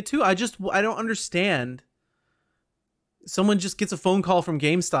still doing it too. I don't understand someone just gets a phone call from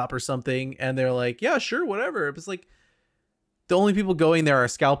GameStop or something, and they're like, "Yeah, sure, whatever." It's like the only people going there are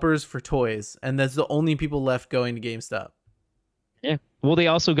scalpers for toys, and that's the only people left going to GameStop. Yeah. Well, they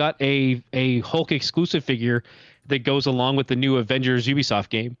also got a Hulk exclusive figure that goes along with the new Avengers Ubisoft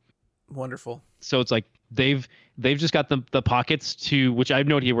game. Wonderful. So it's like they've just got the pockets to, which I have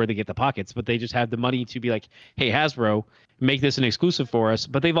no idea where they get the pockets, but they just have the money to be like, hey, Hasbro, make this an exclusive for us.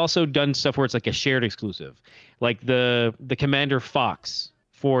 But they've also done stuff where it's like a shared exclusive, like the Commander Fox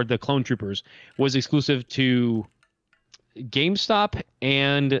for the Clone Troopers was exclusive to GameStop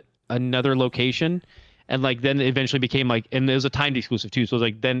and another location. And like then it eventually became like, and it was a timed exclusive too. So it was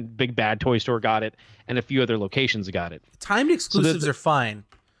like then Big Bad Toy Store got it, and a few other locations got it. Timed exclusives are fine.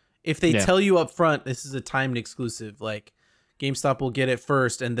 If they tell you up front, this is a timed exclusive, like GameStop will get it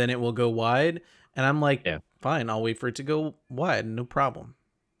first and then it will go wide. And I'm like, fine, I'll wait for it to go wide. No problem.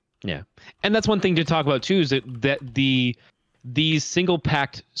 Yeah. And that's one thing to talk about too, is that these single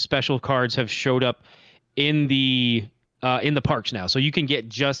packed special cards have showed up in the parks now. So you can get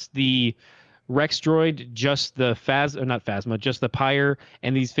just the Rex Droid, just the not Phasma, just the Pyre,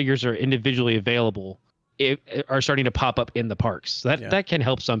 and these figures are individually available. Are starting to pop up in the parks. So that can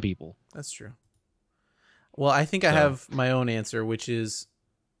help some people. That's true. Well, I think I have my own answer, which is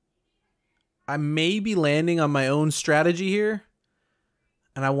I may be landing on my own strategy here,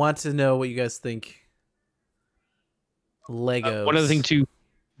 and I want to know what you guys think. Legos. One other thing too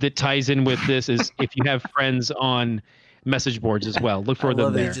that ties in with this is if you have friends on message boards as well, look for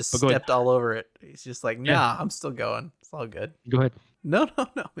them there. He just stepped all over it. He's just like, nah, I'm still going. It's all good. Go ahead. No,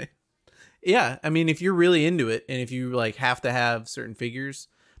 man. Yeah, I mean, if you're really into it, and if you like have to have certain figures,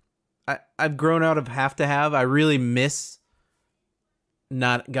 I've grown out of have to have. I really miss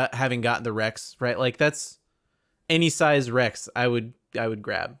having gotten the Rex, right? Like that's any size Rex I would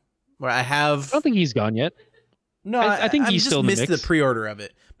grab. Where I have, I don't think he's gone yet. No, I think he's still missed the pre-order of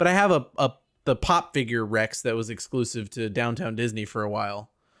it. But I have the pop figure Rex that was exclusive to Downtown Disney for a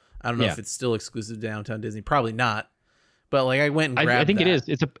while. I don't know if it's still exclusive to Downtown Disney. Probably not. But like I went and grabbed I think that. it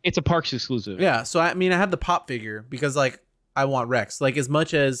is. It's a parks exclusive. Yeah, so I mean I have the pop figure because like I want Rex. Like as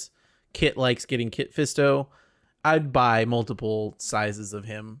much as Kit likes getting Kit Fisto, I'd buy multiple sizes of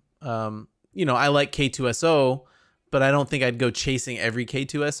him. You know, I like K2SO, but I don't think I'd go chasing every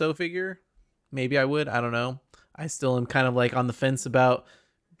K2SO figure. Maybe I would, I don't know. I still am kind of like on the fence about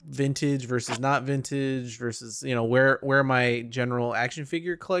vintage versus not vintage versus, you know, where my general action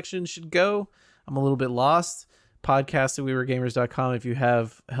figure collection should go. I'm a little bit lost. Podcast at wewergamers.com if you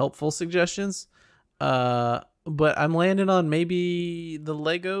have helpful suggestions. But I'm landing on maybe the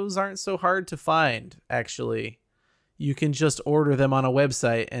Legos aren't so hard to find, actually. You can just order them on a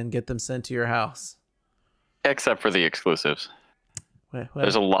website and get them sent to your house. Except for the exclusives.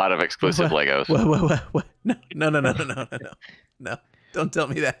 There's a lot of exclusive Legos. What? No. Don't tell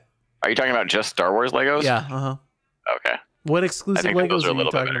me that. Are you talking about just Star Wars Legos? Yeah, uh-huh. Okay. What exclusive Legos are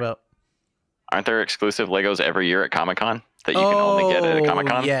you talking about? Aren't there exclusive Legos every year at Comic-Con that you can only get at a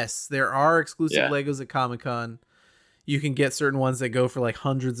Comic-Con? Yes, there are exclusive Legos at Comic-Con. You can get certain ones that go for like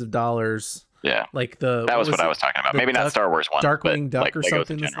hundreds of dollars. Yeah. Like that was what I was talking about. Maybe not Star Wars one. Darkwing Duck like or Legos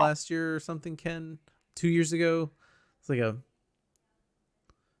something this last year or something, Ken. 2 years ago. It's like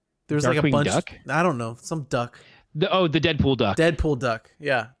there's like a bunch. Duck? I don't know. Some duck. The Deadpool duck. Deadpool duck.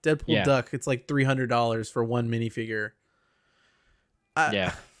 Yeah. Deadpool duck. It's like $300 for one minifigure.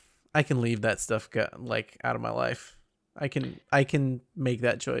 I can leave that stuff like out of my life. I can make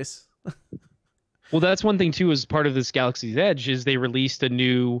that choice. Well, that's one thing too. As part of this Galaxy's Edge, is they released a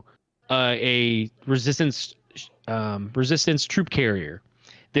new a resistance troop carrier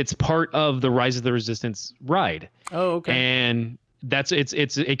that's part of the Rise of the Resistance ride. Oh, okay. And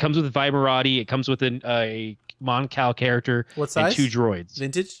it comes with Viberati. It comes with a Mon Cal character. What size? And 2 droids.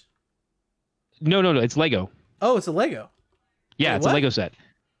 Vintage? No. It's Lego. Oh, it's a Lego. Yeah, it's a Lego set.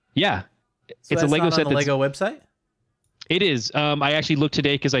 Yeah, so it's a Lego set. On the Lego website. It is. I actually looked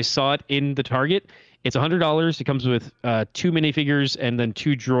today because I saw it in the Target. It's $100. It comes with 2 minifigures and then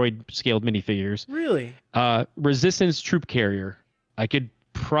 2 droid scaled minifigures. Really? Resistance troop carrier. I could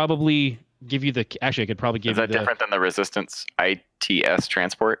probably give you Is that different than the Resistance ITS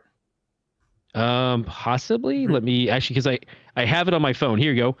transport? Possibly. Let me actually, because I have it on my phone.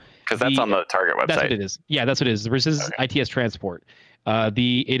 Here you go. Because that's on the Target website. That's what it is. Yeah, that's what it is. The Resistance ITS transport.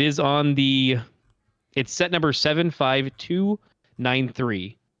 It is on it's set number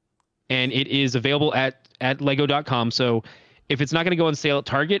 75293, and it is available at lego.com. So if it's not going to go on sale at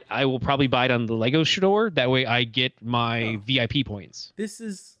Target, I will probably buy it on the Lego store. That way I get my VIP points.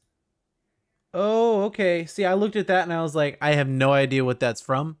 Oh, okay. See, I looked at that and I was like, I have no idea what that's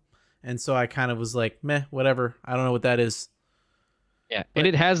from. and so I kind of was like, meh, whatever. I don't know what that is. Yeah, and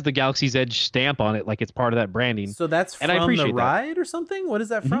it has the Galaxy's Edge stamp on it, like it's part of that branding. So that's and I from the appreciate that. ride or something? What is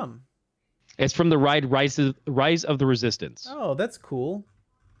that from? It's from the ride Rise of the Resistance. Oh, that's cool.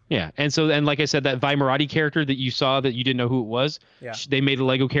 Yeah, and like I said, that Vimerati character that you saw that you didn't know who it was, Yeah. they made a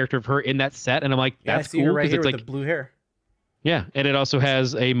Lego character of her in that set, and I'm like, Yeah, that's I see cool her right here it's with like the blue hair. yeah, and it also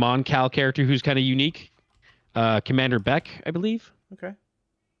has a Mon Cal character who's kind of unique, Commander Beck, I believe. Okay.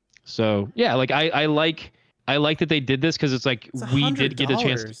 So yeah, like I like that they did this because it's like It's we did get a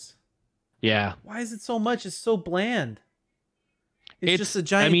chance. $100. Yeah. Why is it so much? It's so bland. It's just a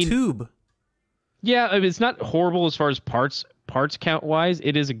giant I mean, tube. Yeah, I mean, it's not horrible as far as parts count wise.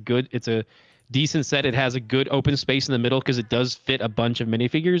 It's a decent set. It has a good open space in the middle because it does fit a bunch of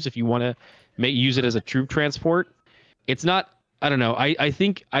minifigures if you want to use it as a troop transport. It's not, I don't know. I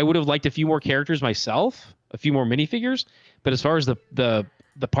think I would have liked a few more characters myself, a few more minifigures, but as far as the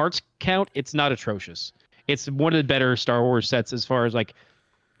parts count, it's not atrocious. It's one of the better Star Wars sets as far as like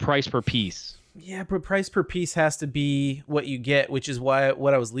price per piece. Yeah, but price per piece has to be what you get, which is what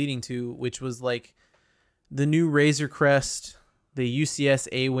I was leading to, which was like the new Razor Crest, the UCS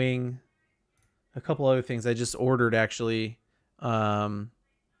A-Wing, a couple other things I just ordered actually. I'm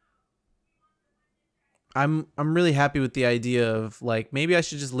really happy with the idea of like maybe I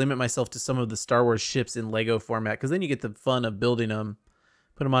should just limit myself to some of the Star Wars ships in Lego format, because then you get the fun of building them,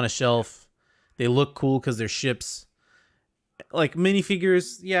 put them on a shelf. They look cool because they're ships. Like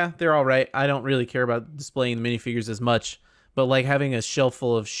minifigures, yeah, they're all right. I don't really care about displaying the minifigures as much, but like having a shelf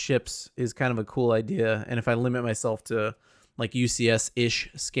full of ships is kind of a cool idea. And if I limit myself to like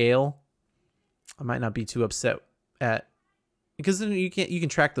UCS-ish scale, I might not be too upset at, because then you can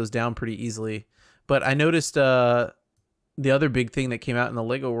track those down pretty easily. But I noticed the other big thing that came out in the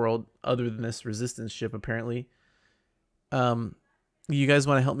Lego world, other than this Resistance ship, apparently. You guys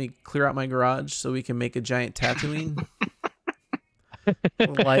want to help me clear out my garage so we can make a giant Tatooine?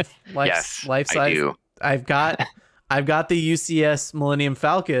 life Yes, size. I do. I've got the UCS Millennium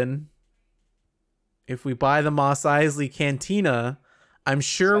Falcon. If we buy the Mos Eisley Cantina, I'm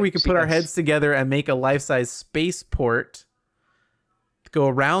sure we could put our heads together and make a life-size spaceport. Go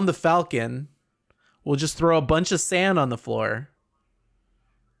around the Falcon. We'll just throw a bunch of sand on the floor.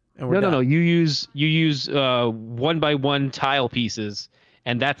 And we're done. No. You use 1x1 tile pieces,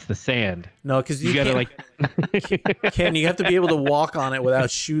 and that's the sand. No, because you gotta Ken, you have to be able to walk on it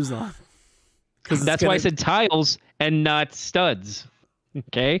without shoes on. That's why I said tiles and not studs.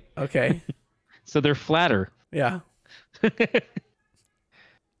 Okay. Okay. So they're flatter. Yeah. What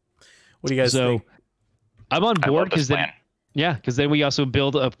do you guys think? I'm on board because then we also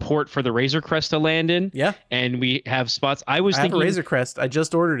build a port for the Razor Crest to land in. Yeah. And we have spots. I have a Razor Crest. I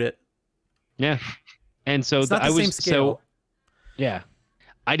just ordered it. Yeah. And so it's not the same scale. Yeah.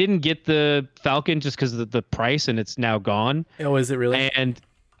 I didn't get the Falcon just because of the price, and it's now gone. Oh, is it really? And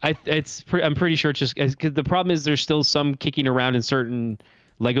I'm pretty sure it's just because the problem is there's still some kicking around in certain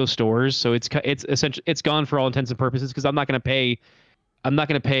Lego stores, so it's essentially it's gone for all intents and purposes because I'm not going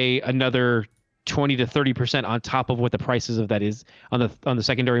to pay another 20 to 30% on top of what the prices of that is on the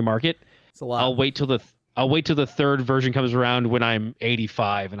secondary market. It's a lot. I'll wait till the third version comes around when I'm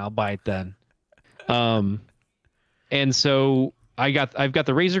 85 and I'll buy it then. And so I've got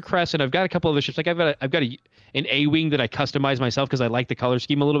the Razor Crest, and I've got a couple other ships. Like I've got an A-Wing that I customize myself because I like the color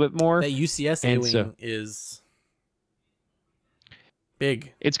scheme a little bit more. That UCS A-Wing is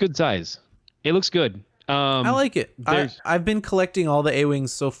big. It's good size. It looks good. I like it. I've been collecting all the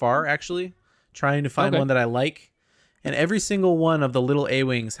A-Wings so far, actually, trying to find one that I like. And every single one of the little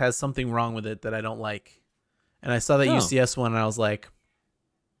A-Wings has something wrong with it that I don't like. And I saw that UCS one, and I was like,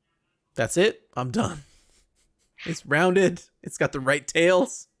 that's it? I'm done. It's rounded. It's got the right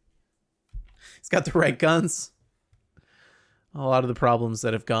tails. It's got the right guns. A lot of the problems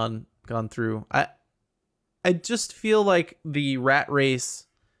that have gone through. I just feel like the rat race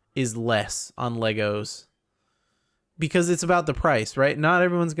is less on Legos because it's about the price, right? Not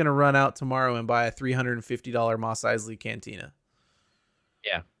everyone's going to run out tomorrow and buy a $350 Mos Eisley Cantina.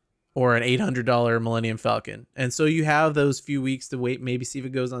 Yeah. Or an $800 Millennium Falcon. And so you have those few weeks to wait, maybe see if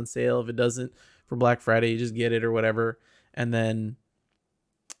it goes on sale. If it doesn't, for Black Friday, you just get it or whatever. And then,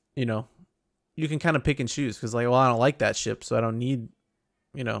 you can kind of pick and choose because like, well, I don't like that ship, so I don't need,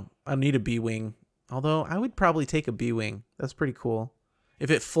 I don't need a B-Wing. Although I would probably take a B-Wing. That's pretty cool. If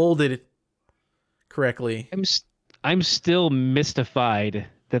it folded correctly. I'm still mystified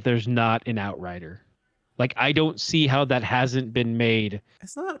that there's not an Outrider. Like, I don't see how that hasn't been made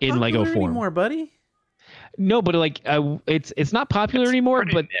in Lego form anymore, buddy. No, but like it's not popular anymore,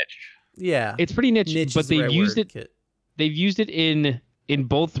 but niche. Yeah. It's pretty niche, but they've used it. Kit. They've used it in in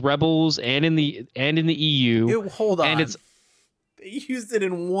both Rebels and in the EU. Hold on. And they used it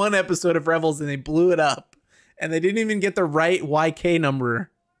in one episode of Rebels and they blew it up, and they didn't even get the right YK number.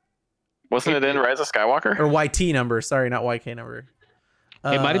 Wasn't it in Rise of Skywalker? Or YT number? Sorry, not YK number.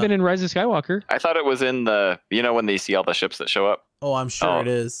 It might have been in Rise of Skywalker. I thought it was in the, when they see all the ships that show up. Oh, I'm sure it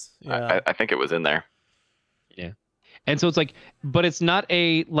is. Yeah. I think it was in there. Yeah. And so it's like, but it's not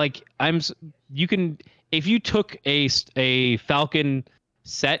a, like, you can, if you took a Falcon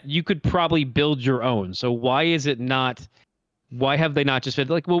set, you could probably build your own. So why have they not just been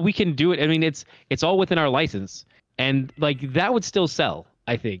like, well, we can do it. I mean, it's all within our license. And like, that would still sell,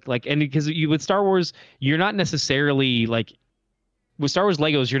 I think. Like, and because with Star Wars, you're not necessarily like, with Star Wars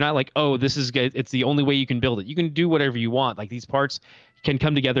Legos, you're not like, oh, this is good. It's the only way you can build it. You can do whatever you want. Like, these parts can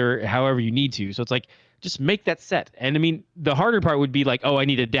come together however you need to. So it's like, just make that set. And I mean, the harder part would be like, oh, I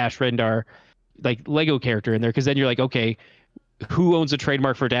need a Dash Rendar, like Lego character in there. Because then you're like, okay, who owns a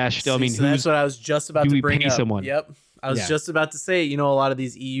trademark for Dash still? I mean, so that's what I was just about to bring up. Someone? Yep. I was just about to say, a lot of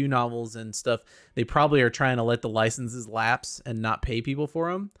these EU novels and stuff, they probably are trying to let the licenses lapse and not pay people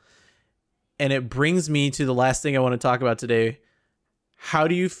for them. And it brings me to the last thing I want to talk about today. How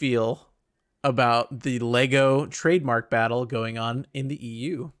do you feel about the Lego trademark battle going on in the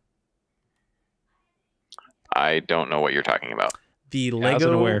EU? I don't know what you're talking about. The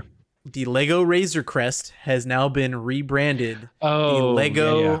Lego Razor Crest has now been rebranded the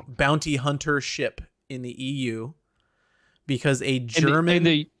Lego Bounty Hunter ship in the EU because a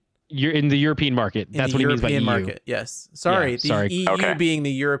German you're in the European market. That's what he means by EU. Market. Yes. Sorry, the EU being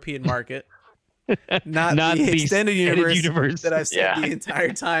the European market. Not the extended universe that I've said the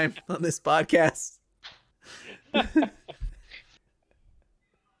entire time on this podcast.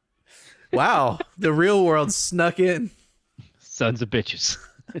 Wow, the real world snuck in. Sons of bitches.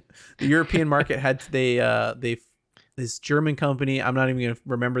 The European market had this German company. I'm not even going to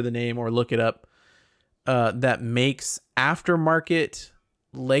remember the name or look it up. That makes aftermarket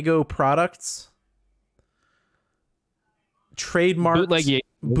Lego products. Trademarked.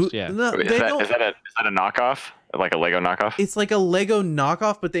 Bootleg, yeah. No, is that a knockoff? Like a Lego knockoff? It's like a Lego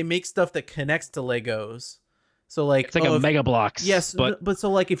knockoff, but they make stuff that connects to Legos. So like it's like a Mega Bloks. Yes, but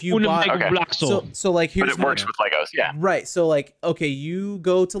so like if you buy so like here's but it works with Legos, yeah. Right. So like okay, you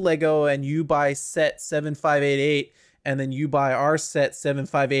go to Lego and you buy set 7588 and then you buy our set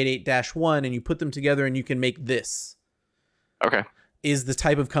 7588-1 and you put them together and you can make this. Okay. Is the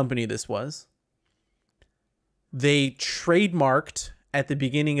type of company this was. They trademarked at the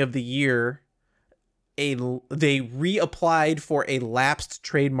beginning of the year they reapplied for a lapsed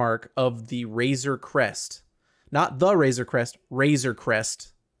trademark of the Razor Crest. Not the Razor Crest, Razor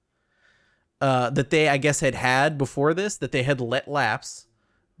Crest. That they, I guess, had before this, that they had let lapse.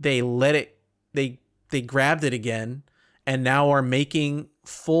 They let it, they grabbed it again, and now are making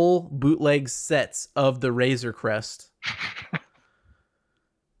full bootleg sets of the Razor Crest.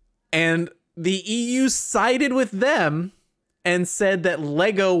 And the EU sided with them and said that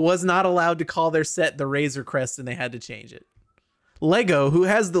Lego was not allowed to call their set the Razor Crest, and they had to change it. Lego, who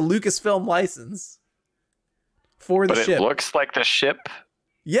has the Lucasfilm license for the ship. But it looks like the ship.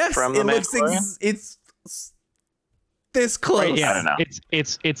 Yes, from it looks. It's this close. Right, yeah. I don't know.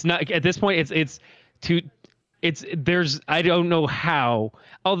 It's not at this point. There's I don't know how.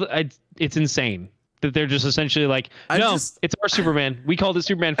 It's insane that they're just essentially like, it's our Superman. We called it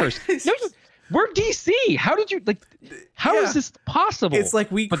Superman first. No, we're DC. How did you like? How is this possible? It's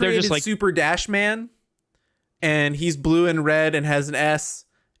like we created Super Dash Man, and he's blue and red and has an S,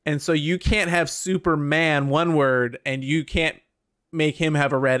 and so you can't have Superman one word, and you can't make him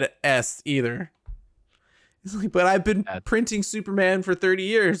have a red S either. It's like, but I've been printing Superman for 30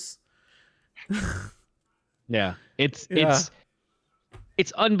 years. Yeah, it's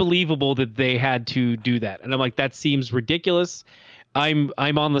unbelievable that they had to do that, and I'm like, that seems ridiculous. I'm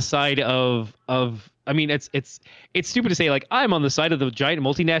on the side of I mean, it's stupid to say, like, I'm on the side of the giant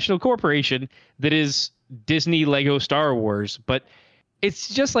multinational corporation that is Disney, Lego, Star Wars, but it's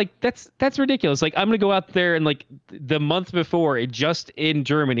just like that's ridiculous. Like, I'm gonna go out there and like the month before, just in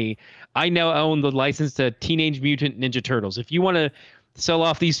Germany, I now own the license to Teenage Mutant Ninja Turtles. If you want to sell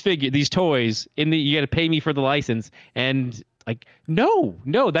off these toys, you got to pay me for the license. And like, no,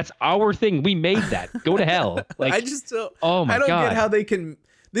 that's our thing. We made that. Go to hell. Like, I just don't. Oh my God. I don't get how they can.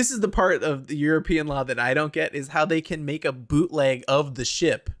 This is the part of the European law that I don't get, is how they can make a bootleg of the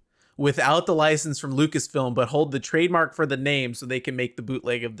ship without the license from Lucasfilm, but hold the trademark for the name so they can make the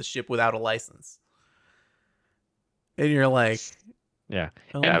bootleg of the ship without a license. And you're like, yeah,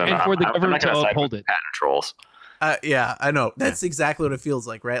 and for the government to uphold it. Patent trolls. Yeah, I know. That's exactly what it feels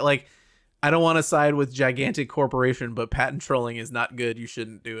like, right? Like, I don't want to side with gigantic corporation, but patent trolling is not good. You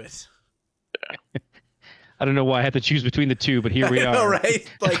shouldn't do it. I don't know why I had to choose between the two, but here we are. All right,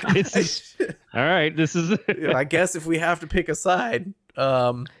 like This is- All right, this is. I guess if we have to pick a side,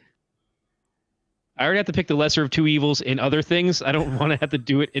 I already have to pick the lesser of two evils in other things. I don't want to have to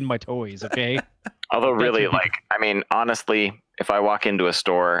do it in my toys. Okay. Although, really, what people- like, I mean, honestly, if I walk into a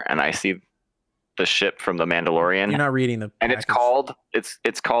store and I see the ship from the Mandalorian, you're not reading the and package.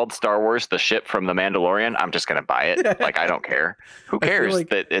 it's called Star Wars: The Ship from the Mandalorian, I'm just gonna buy it. Like, I don't care. Who I feel cares like-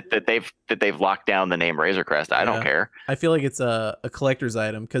 that they've locked down the name Razor Crest? I don't Yeah. care. I feel like it's a collector's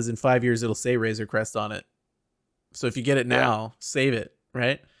item because in 5 years it'll say Razor Crest on it. So if you get it now, save it,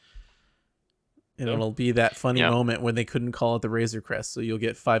 right? And it'll be that funny moment when they couldn't call it the Razor Crest, so you'll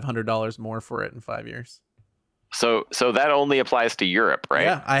get $500 more for it in 5 years. So that only applies to Europe, right?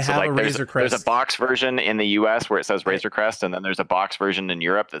 Yeah, I have a Razor Crest. There's a box version in the US where it says Razor Crest, and then there's a box version in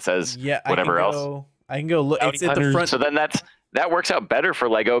Europe that says whatever else. I can go look. It's at the Hunters. front. So then that works out better for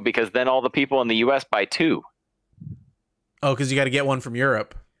Lego because then all the people in the US buy two. Oh, because you got to get one from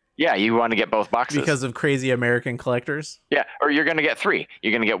Europe Yeah, you want to get both boxes. because of crazy American collectors. Yeah, or you're going to get three.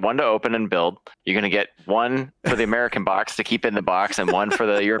 You're going to get one to open and build. You're going to get one for the American box to keep in the box and one for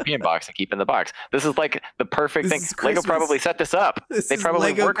the European box to keep in the box. This is like the perfect This thing. is Lego Christmas. probably set this up. This They is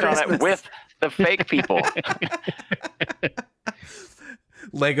probably Lego worked on Christmas. it with the fake people.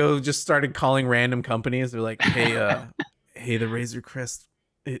 Lego just started calling random companies. They're like, "Hey, hey, the Razor Crest,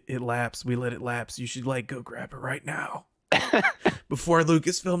 it lapsed. We let it lapse. You should like go grab it right now before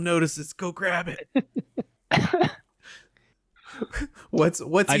Lucasfilm notices. Go grab it." What's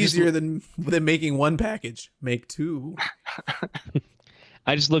easier than making one package? Make two.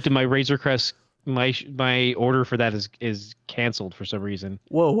 I just looked at my Razor Crest. My order for that is canceled for some reason.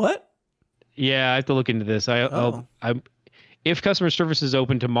 Whoa, what? Yeah, I have to look into this. If customer service is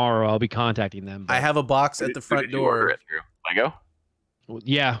open tomorrow, I'll be contacting them. I have a box at the Who front did you order door. it through? Lego?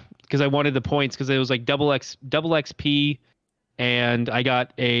 Yeah, because I wanted the points because it was like double XP, and I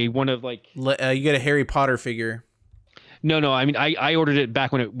got one of like. You get a Harry Potter figure. No. I mean, I ordered it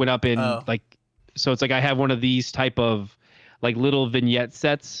back when it went up in like, so it's like I have one of these type of like little vignette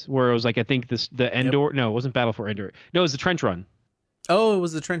sets where it was like I think the Endor. No, it wasn't Battle for Endor. No, it was the Trench Run. Oh, it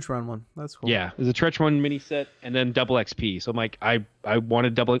was the Trench Run one. That's cool. Yeah, it was a Trench Run mini set and then double XP. So I'm like, I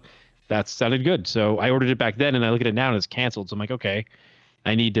wanted double. That sounded good, so I ordered it back then, and I look at it now and it's canceled. So I'm like, okay,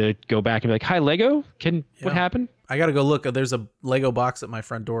 I need to go back and be like, hi Lego, what happened? I gotta go look. There's a Lego box at my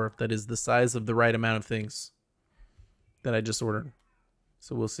front door that is the size of the right amount of things that I just ordered.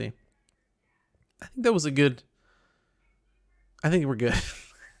 So we'll see. I think that was a good. I think we're good.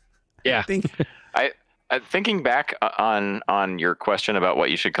 Yeah. I think. Thinking back on your question about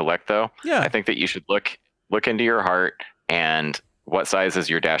what you should collect, though, Yeah. I think that you should look into your heart and what size is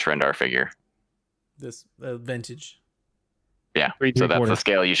your Dash Rendar figure. This vintage. Yeah, Three so that's quarter. the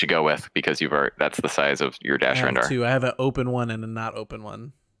scale you should go with because that's the size of your I Dash have Rendar. two. I have an open one and a not open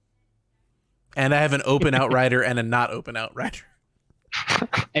one. And I have an open Outrider and a not open Outrider.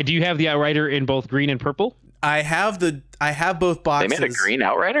 And do you have the Outrider in both green and purple? I have both They boxes. made a green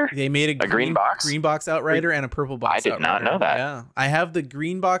Outrider? They made a green box? Green box Outrider and a purple box. I did not Outrider. know that. Yeah, I have the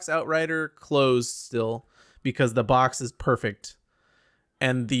green box Outrider closed still because the box is perfect,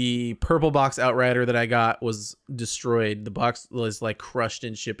 and the purple box Outrider that I got was destroyed. The box was like crushed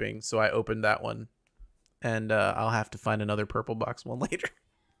in shipping, so I opened that one, and I'll have to find another purple box one later.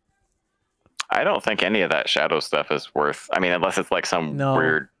 I don't think any of that shadow stuff is worth. I mean, unless it's like some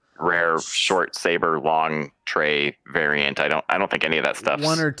weird, rare, short saber, long tray variant. I don't think any of that stuff.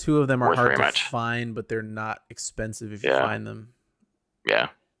 One or two of them are worth hard very to much. find, but they're not expensive if you Yeah. find them. Yeah,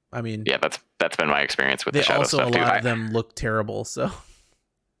 I mean, yeah. That's been my experience with they the shadow also stuff a too. lot of them look terrible. So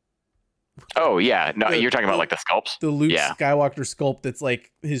Oh yeah, no, you're talking about like the sculpts. the Luke Yeah. Skywalker sculpt that's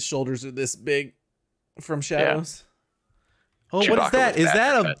like his shoulders are this big from Shadows. Oh, what is Chewbacca that? was Is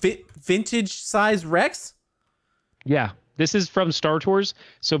bad, that a vintage size Rex? Yeah. This is from Star Tours.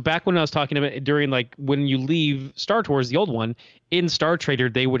 So back when I was talking about during like when you leave Star Tours, the old one, in Star Trader,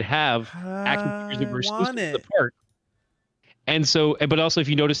 they would have action figures that were exclusive want to the it. park. And so, but also if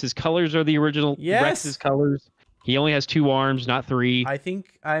you notice his colors are the original Yes. Rex's colors. He only has 2 arms, not 3. I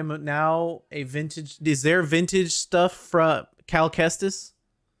think I'm now a vintage. Is there vintage stuff from Cal Kestis?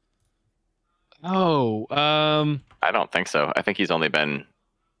 Oh, I don't think so. I think he's only been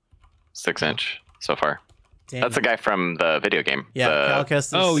 6-inch so far. Damn. That's the guy from the video game. Yeah, Cal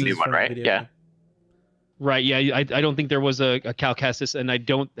Kestis. oh, is new one, from the right? video Yeah. game. right. Yeah, I don't think there was a Cal Kestis, and I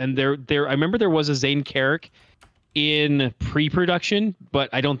don't. And there. I remember there was a Zane Carrick in pre-production, but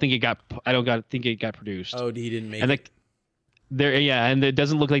I don't think it got. think it got produced. Oh, he didn't make and it. There, yeah, and it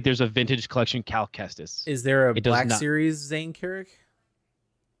doesn't look like there's a vintage collection Cal Kestis. Is there a It does Black not. Series Zane Carrick?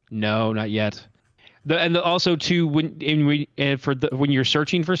 No, not yet. Also too when when you're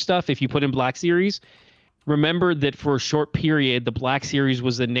searching for stuff, if you put in Black Series, remember that for a short period, the Black Series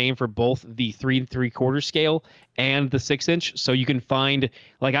was the name for both the 3 3/4 scale and the 6-inch. So you can find,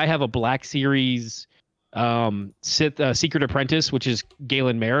 like, I have a Black Series Secret Apprentice, which is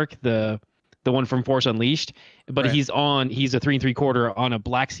Galen Merrick, the one from Force Unleashed, but Right. he's a 3 3/4 on a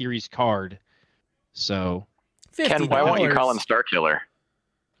Black Series card. So Ken, why won't you call him Starkiller?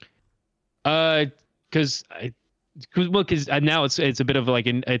 because now it's a bit of like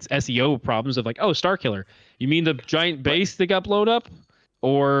it's SEO problems of like, oh, Starkiller, you mean the giant base that got blown up,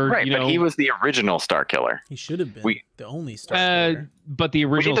 or Right, but he was the original Starkiller. He should have been the only Star Killer. But the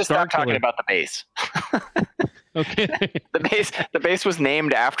We original need to stop talking Starkiller. about the base. Okay, The base was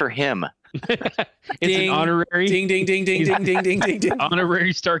named after him. it's Ding, an honorary Ding ding ding ding ding ding ding ding ding.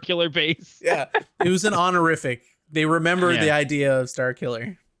 honorary Starkiller base. Yeah, it was an honorific. They remember Yeah. the idea of Star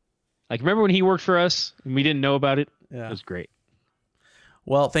Killer. Like, remember when he worked for us and we didn't know about it? Yeah. It was great.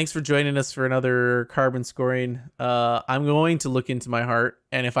 Well, thanks for joining us for another carbon scoring. I'm going to look into my heart,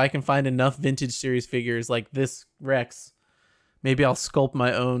 and if I can find enough vintage series figures like this Rex, maybe I'll sculpt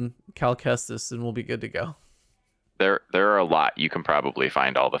my own Cal Kestis, and we'll be good to go. There are a lot. You can probably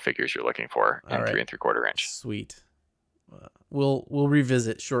find all the figures you're looking for in All right. 3 3/4 inch. Sweet. We'll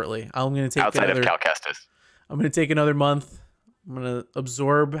revisit shortly. I'm going to take Outside of Cal Kestis. I'm going to take another month. I'm going to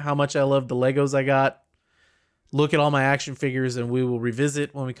absorb how much I love the Legos I got. Look at all my action figures, and we will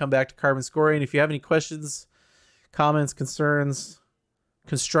revisit when we come back to carbon scoring. If you have any questions, comments, concerns,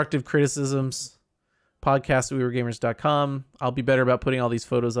 constructive criticisms, podcast@weweregamers.com. I'll be better about putting all these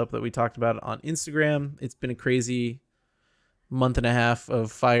photos up that we talked about on Instagram. It's been a crazy month and a half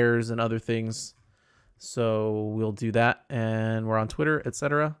of fires and other things. So we'll do that, and we're on Twitter,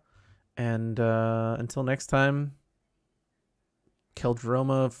 etc. And until next time,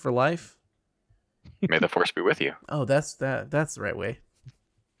 Keldroma for life. May the force be with you. Oh, that's the right way.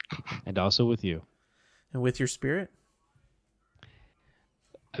 And also with you. And with your spirit.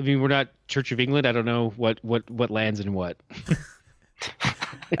 I mean, we're not Church of England. I don't know what lands in what.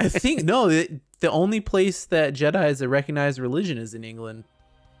 I think no, the only place that Jedi is a recognized religion is in England.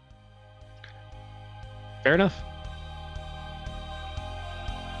 Fair enough.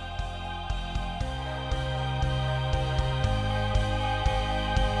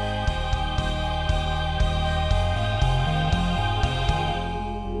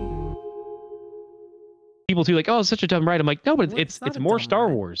 People too like, oh, it's such a dumb ride. I'm like, no, but What? it's It's not a more dumb Star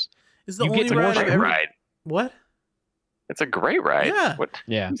ride. Wars. It's the You only get to ride more I've Great ever. ride. What? It's a great ride. Yeah. What?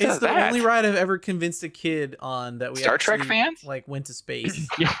 Yeah. Who It's says the that? only ride I've ever convinced a kid on that we Star Trek actually, fans? like went to space.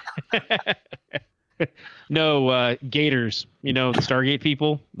 Yeah. No, Gators. You know, the Stargate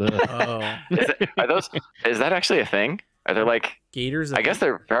people. Oh, Is that actually a thing? Are there like? Gators. I guess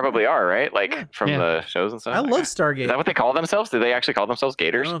there probably are, right? Like Yeah. from Yeah. the shows and stuff. I love Is Stargate. that what they call themselves? Do they actually call themselves I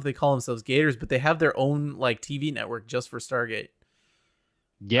Gators? don't know if they call themselves Gators, but they have their own like TV network just for Stargate.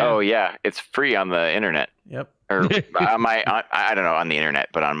 Yeah. Oh yeah, it's free on the internet Yep. or I don't know, on the internet,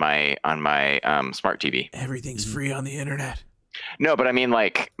 but on my smart TV. Everything's free on the internet. No, but I mean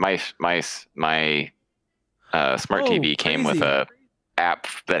like my smart TV came with crazy. a app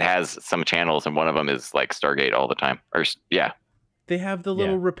that has some channels, and one of them is like Stargate all the time. Yeah. They have the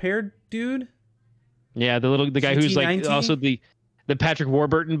little repair dude. Yeah, the guy who's like GT90? also the Patrick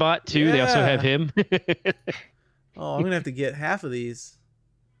Warburton bot too. They also Yeah. have him. Oh, I'm gonna have to get half of these.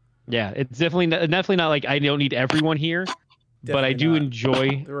 Yeah, it's definitely not like I don't need everyone here, but I Definitely do not.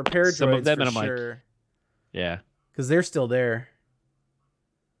 enjoy The repair some of droids them, for and I'm like, sure, yeah. because they're still there.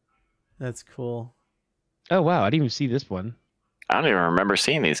 That's cool. Oh wow, I didn't even see this one. I don't even remember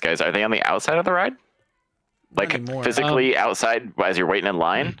seeing these guys. Are they on the outside of the ride? Not Like anymore. physically outside as you're waiting in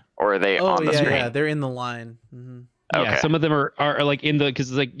line, or are they Oh on the yeah, screen? yeah, they're in the line. Hmm. Okay. Yeah, some of them are like in the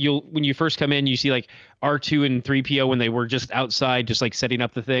because like when you first come in, you see like R2 and 3PO when they were just outside, just like setting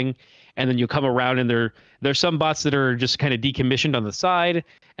up the thing, and then you come around and there's some bots that are just kind of decommissioned on the side,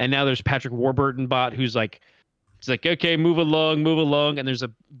 and now there's Patrick Warburton bot who's like, it's like okay, move along, and there's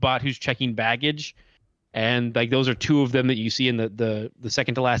a bot who's checking baggage, and like those are two of them that you see in the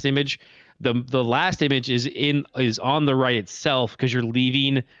second to last image. The last image is on the right itself because you're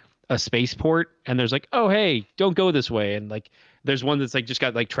leaving a spaceport, and there's like, oh hey, don't go this way, and like there's one that's like just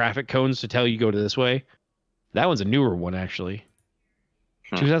got like traffic cones to tell you go to this way. That one's a newer one actually.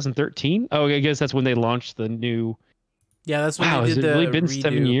 2013. Oh, I guess that's when they launched the new. Yeah, that's when Wow, they has did it the really been redo.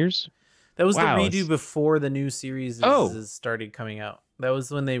 7 years? That was Wow, the redo it's- before the new series Oh. started coming out. That was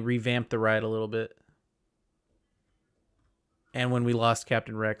when they revamped the ride a little bit. And when we lost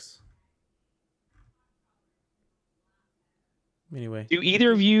Captain Rex. Anyway. Do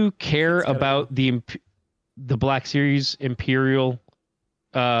either of you care It's gotta about the Black Series Imperial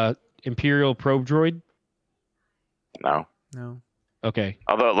probe droid? No. No. Okay.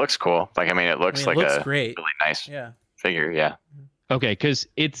 Although it looks cool. Like, I mean, it looks like looks a great. really nice Yeah. figure. Yeah. Okay, because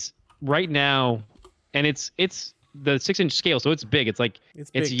it's right now, and it's the 6-inch scale, so it's big. It's like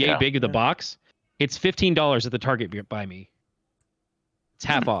It's it's big. yay Yeah. big of the Yeah. box. It's $15 at the Target by me. It's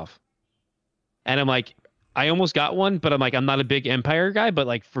half off. And I'm like, I almost got one, but I'm like, I'm not a big Empire guy, but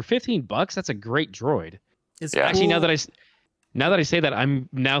like for $15, that's a great droid. It's Yeah. Actually, cool. now that I say that, I'm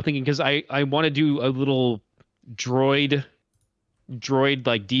now thinking, because I want to do a little droid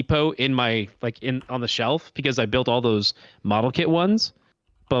like depot in my on the shelf, because I built all those model kit ones.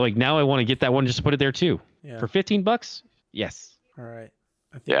 But like now I want to get that one just to put it there too. Yeah. For $15? Yes. All right.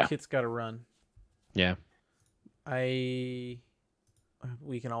 I think Yeah. Kit's got to run. Yeah. We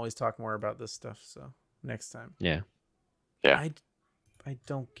can always talk more about this stuff, so next time. Yeah. Yeah. I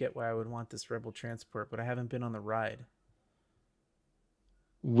don't get why I would want this Rebel transport, but I haven't been on the ride.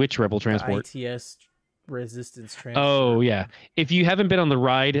 Which Rebel transport? The ITS Resistance transport. Oh yeah. If you haven't been on the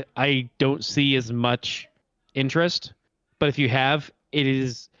ride, I don't see as much interest. But if you have,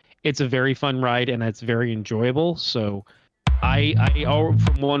 it's a very fun ride and it's very enjoyable. So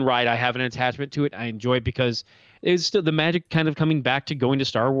from one ride, I have an attachment to it. I enjoy it because it's still the magic kind of coming back to going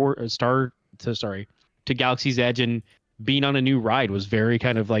to to Galaxy's Edge and being on a new ride was very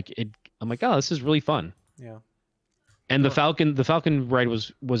kind of like it. I'm like, oh, this is really fun. Yeah. And the Falcon ride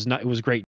was great